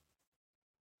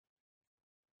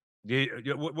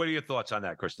 What are your thoughts on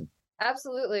that, Kristen?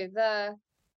 Absolutely.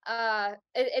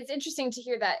 It's interesting to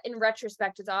hear that in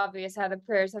retrospect. It's obvious how the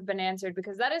prayers have been answered,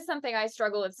 because that is something I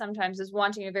struggle with sometimes, is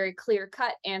wanting a very clear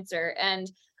cut answer. And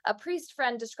a priest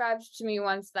friend described to me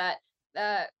once that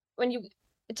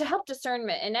to help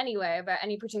discernment in any way about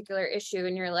any particular issue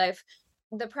in your life,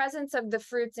 the presence of the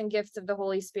fruits and gifts of the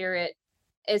Holy Spirit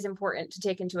is important to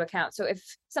take into account. So if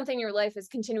something in your life is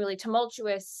continually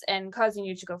tumultuous and causing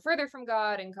you to go further from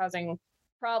God and causing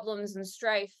problems and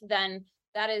strife, then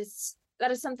that is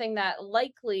something that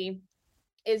likely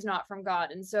is not from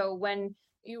God. And so when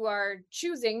you are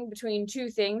choosing between two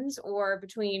things, or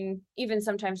between even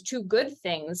sometimes two good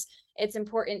things, it's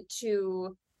important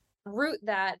to root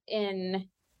that in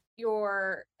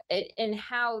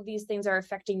how these things are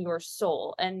affecting your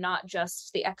soul and not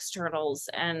just the externals.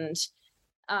 And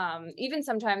even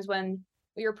sometimes when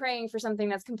you're praying for something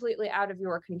that's completely out of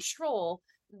your control,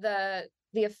 the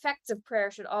effects of prayer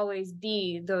should always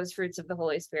be those fruits of the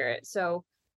Holy Spirit. So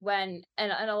and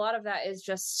a lot of that is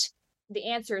just the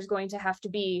answer is going to have to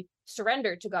be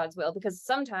surrender to God's will, because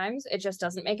sometimes it just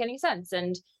doesn't make any sense,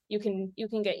 and you can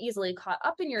get easily caught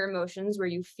up in your emotions where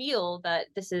you feel that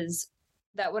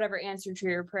that whatever answer to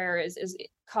your prayer is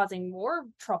causing more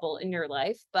trouble in your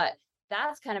life. But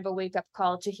that's kind of a wake up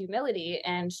call to humility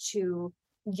and to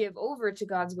give over to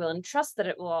God's will and trust that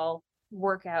it will all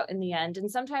work out in the end.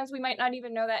 And sometimes we might not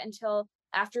even know that until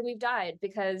after we've died,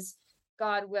 because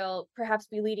God will perhaps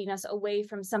be leading us away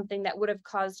from something that would have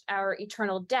caused our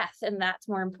eternal death. And that's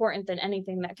more important than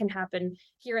anything that can happen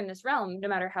here in this realm, no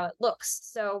matter how it looks.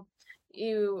 So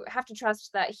you have to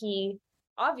trust that He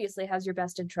obviously has your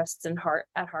best interests at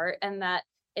heart, and that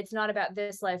it's not about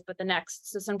this life but the next.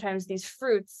 So sometimes these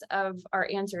fruits of our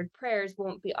answered prayers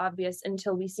won't be obvious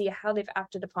until we see how they've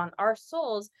acted upon our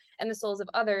souls and the souls of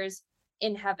others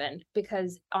in heaven,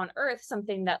 because on earth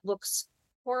something that looks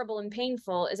horrible and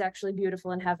painful is actually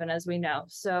beautiful in heaven, as we know.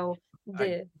 So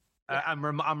I'm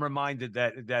reminded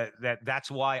that's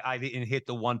why I didn't hit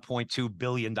the $1.2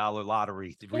 billion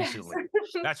lottery recently.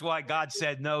 That's why God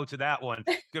said no to that one,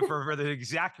 for the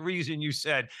exact reason you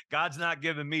said. God's not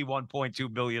giving me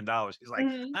 $1.2 billion. He's like,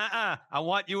 I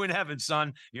want you in heaven,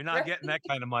 son. You're not getting that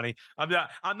kind of money. I'm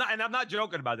not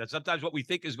joking about that. Sometimes what we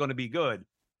think is going to be good,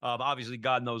 obviously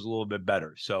God knows a little bit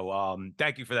better. So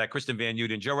thank you for that, Kristen Van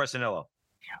Uden. Joe Resinello.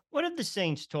 What have the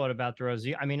saints taught about the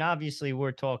rosary? I mean, obviously,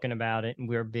 we're talking about it and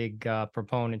we're big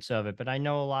proponents of it, but I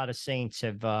know a lot of saints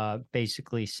have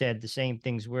basically said the same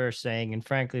things we're saying. And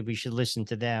frankly, we should listen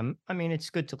to them. I mean,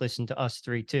 it's good to listen to us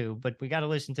three too, but we got to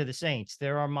listen to the saints.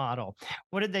 They're our model.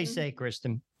 What did they say,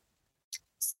 Kristen?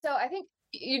 So I think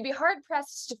you'd be hard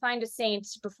pressed to find a saint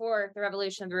before the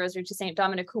revelation of the Rosary to Saint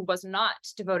Dominic who was not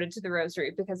devoted to the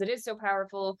Rosary, because it is so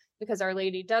powerful, because Our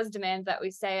Lady does demand that we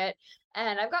say it.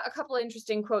 And I've got a couple of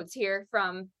interesting quotes here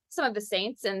from some of the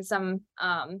saints and some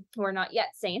who are not yet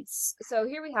saints. So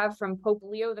here we have from Pope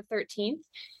Leo XIII.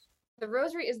 The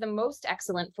Rosary is the most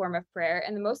excellent form of prayer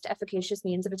and the most efficacious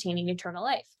means of attaining eternal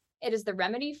life. It is the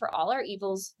remedy for all our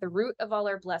evils, the root of all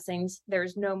our blessings. There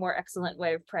is no more excellent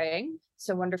way of praying.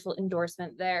 So wonderful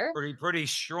endorsement there. Pretty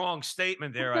strong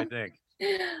statement there, I think.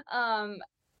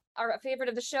 Our favorite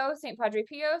of the show, St. Padre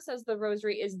Pio, says the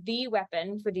Rosary is the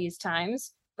weapon for these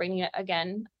times, bringing it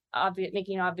again,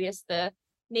 making obvious the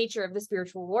nature of the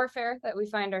spiritual warfare that we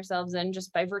find ourselves in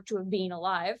just by virtue of being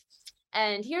alive.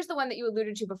 And here's the one that you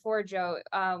alluded to before, Joe.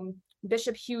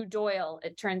 Bishop Hugh Doyle,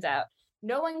 it turns out.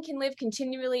 No one can live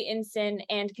continually in sin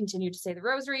and continue to say the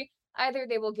Rosary. Either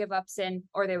they will give up sin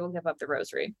or they will give up the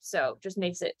Rosary. So just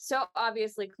makes it so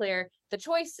obviously clear. The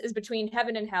choice is between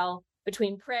heaven and hell,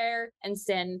 between prayer and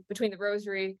sin, between the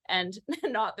Rosary and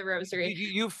not the Rosary. Do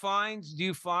you find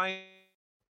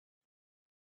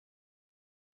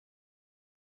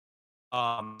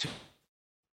I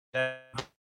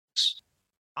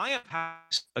am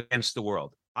against the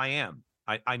world. I am.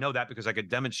 I know that because I could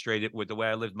demonstrate it with the way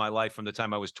I lived my life from the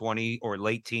time I was 20 or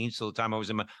late teens till the time I was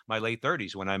in my late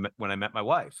 30s when I met my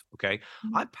wife. Okay.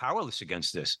 Mm-hmm. I'm powerless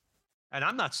against this. And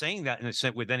I'm not saying that in a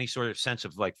sense with any sort of sense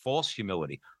of like false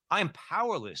humility. I am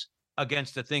powerless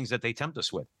against the things that they tempt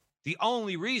us with. The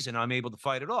only reason I'm able to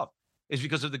fight it off is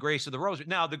because of the grace of the Rosary.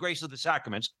 Now, the grace of the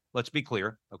sacraments, let's be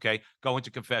clear, okay? Go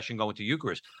into confession, go into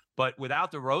Eucharist. But without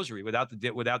the Rosary, without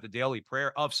the daily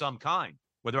prayer of some kind,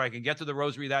 whether I can get to the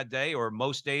Rosary that day or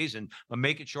most days and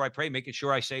making sure I pray, making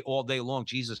sure I say all day long,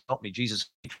 Jesus, help me,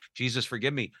 Jesus,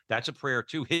 forgive me. That's a prayer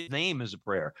too. His name is a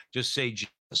prayer. Just say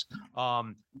Jesus.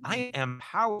 I am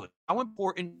powerless. How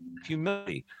important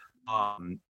humility?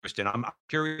 Kristen, I'm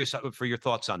curious for your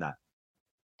thoughts on that.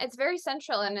 It's very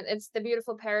central, and it's the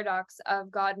beautiful paradox of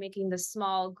God making the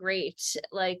small great,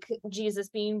 like Jesus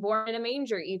being born in a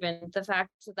manger. Even the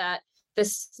fact that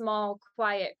this small,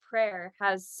 quiet prayer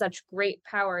has such great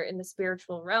power in the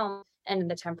spiritual realm and in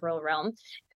the temporal realm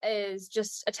is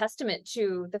just a testament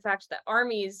to the fact that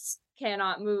armies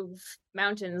cannot move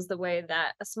mountains the way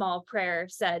that a small prayer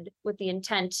said with the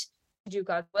intent to do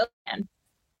God's will can.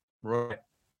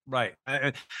 Right.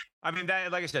 I mean,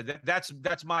 that, like I said,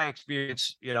 that's my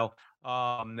experience,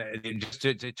 just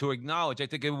to acknowledge, I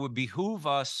think it would behoove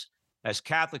us as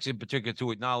Catholics in particular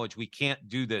to acknowledge we can't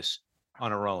do this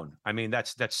on our own. I mean,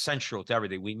 that's central to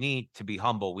everything. We need to be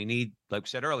humble. We need, like I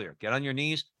said earlier, get on your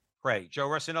knees, pray. Joe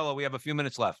Resinello, we have a few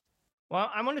minutes left. Well,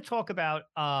 I want to talk about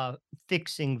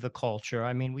fixing the culture.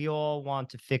 I mean, we all want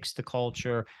to fix the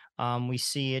culture. We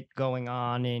see it going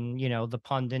on in, the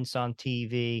pundits on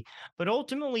TV. But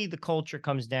ultimately, the culture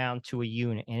comes down to a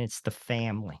unit, and it's the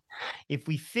family. If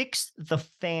we fix the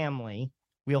family,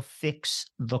 we'll fix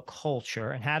the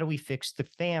culture. And how do we fix the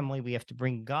family? We have to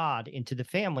bring God into the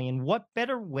family. And what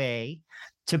better way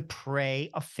to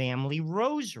pray a family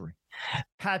rosary?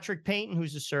 Patrick Payton,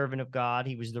 who's a servant of God,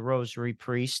 he was the rosary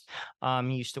priest.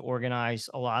 He used to organize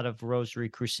a lot of rosary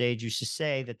crusades. Used to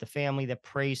say that the family that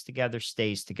prays together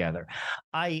stays together.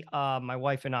 My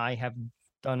wife and I have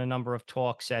done a number of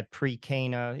talks at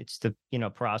pre-Cana. It's the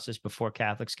process before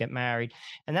Catholics get married,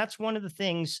 and that's one of the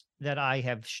things that I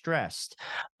have stressed.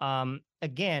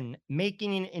 Again,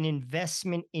 making an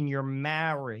investment in your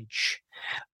marriage.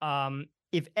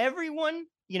 If everyone,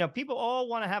 people all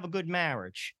want to have a good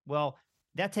marriage, well,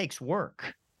 that takes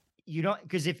work. You don't,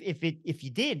 because if you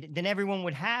did, then everyone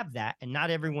would have that, and not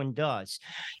everyone does.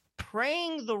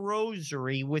 Praying the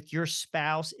rosary with your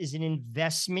spouse is an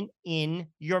investment in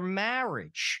your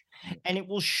marriage, and it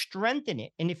will strengthen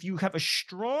it. And if you have a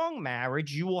strong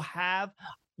marriage, you'll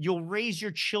raise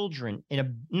your children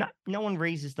no one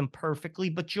raises them perfectly,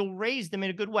 but you'll raise them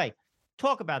in a good way.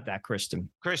 Talk about that, Kristen.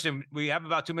 Kristen, we have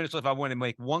about 2 minutes left. I want to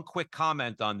make one quick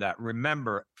comment on that.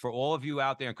 Remember, for all of you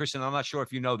out there, and Kristen, I'm not sure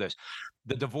if you know this,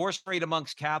 the divorce rate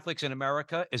amongst Catholics in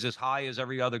America is as high as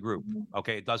every other group.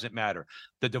 Okay, it doesn't matter.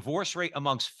 The divorce rate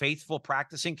amongst faithful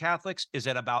practicing Catholics is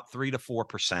at about 3 to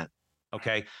 4%.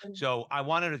 Okay, so I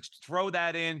wanted to throw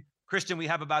that in. Kristen, we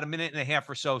have about a minute and a half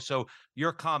or so. So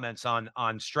your comments on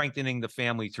strengthening the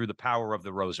family through the power of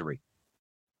the rosary.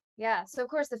 Yeah, so of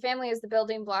course the family is the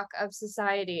building block of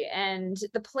society, and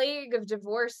the plague of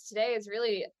divorce today is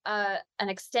really an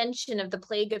extension of the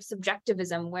plague of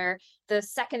subjectivism, where the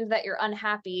second that you're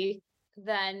unhappy,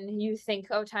 then you think,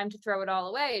 oh, time to throw it all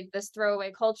away. This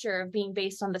throwaway culture of being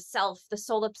based on the self, the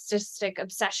solipsistic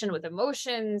obsession with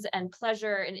emotions and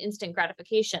pleasure and instant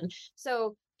gratification.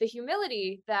 So the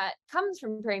humility that comes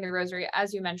from praying the rosary,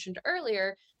 as you mentioned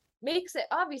earlier, makes it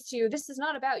obvious to you this is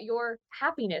not about your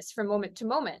happiness from moment to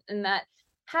moment, and that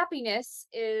happiness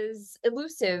is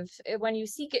elusive. When you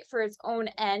seek it for its own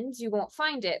ends, you won't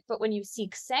find it. But when you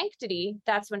seek sanctity,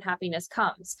 that's when happiness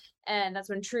comes. And that's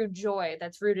when true joy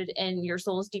that's rooted in your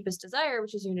soul's deepest desire,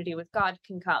 which is unity with God,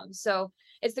 can come. So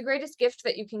it's the greatest gift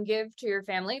that you can give to your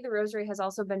family. The rosary has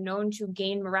also been known to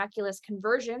gain miraculous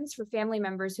conversions for family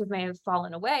members who may have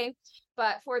fallen away.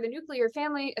 But for the nuclear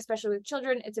family, especially with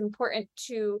children, it's important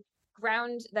to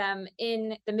ground them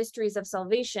in the mysteries of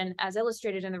salvation as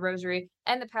illustrated in the rosary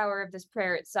and the power of this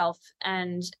prayer itself.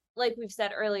 And like we've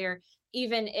said earlier,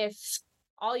 even if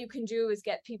all you can do is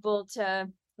get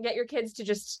your kids to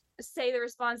just say the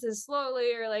responses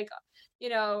slowly, or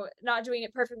not doing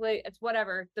it perfectly, it's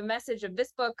whatever. The message of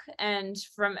this book and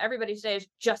from everybody today is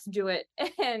just do it.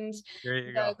 And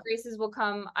the graces will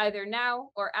come either now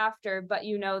or after, but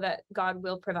you know that God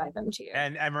will provide them to you.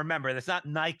 And remember, that's not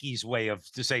Nike's way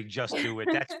to say just do it.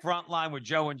 That's Frontline with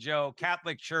Joe and Joe,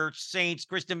 Catholic Church, Saints,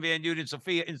 Kristen Van Uden,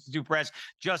 Sophia Institute Press.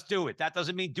 Just do it. That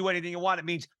doesn't mean do anything you want. It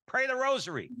means pray the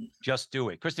rosary. Just do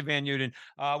it. Kristen Van Uden,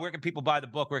 where can people buy the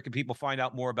book? Where can people find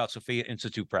out more about Sophia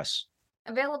Institute Press?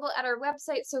 Available at our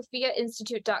website,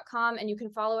 sophiainstitute.com, and you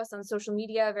can follow us on social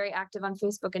media, very active on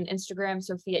Facebook and Instagram,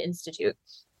 Sophia Institute.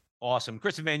 Awesome.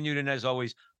 Kristen Van Uden, as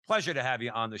always, pleasure to have you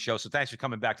on the show. So thanks for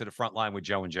coming back to the front line with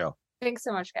Joe and Joe. Thanks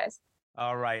so much, guys.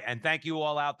 All right. And thank you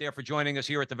all out there for joining us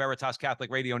here at the Veritas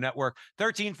Catholic Radio Network.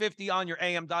 1350 on your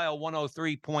AM dial,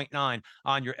 103.9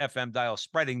 on your FM dial,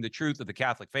 spreading the truth of the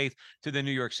Catholic faith to the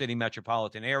New York City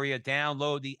metropolitan area.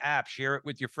 Download the app, share it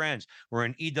with your friends. We're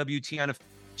an EWTN,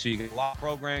 so you get a lot of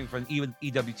programming from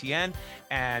EWTN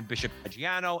and Bishop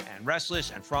Aggiano and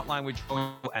Restless and Frontline with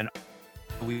Joe. And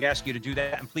we ask you to do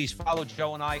that. And please follow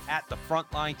Joe and I at the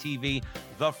Frontline TV,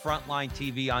 the Frontline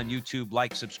TV on YouTube.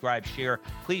 Like, subscribe, share.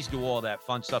 Please do all that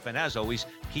fun stuff. And as always,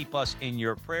 keep us in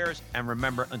your prayers. And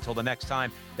remember, until the next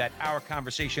time, that our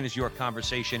conversation is your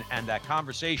conversation, and that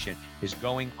conversation is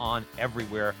going on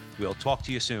everywhere. We'll talk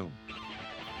to you soon.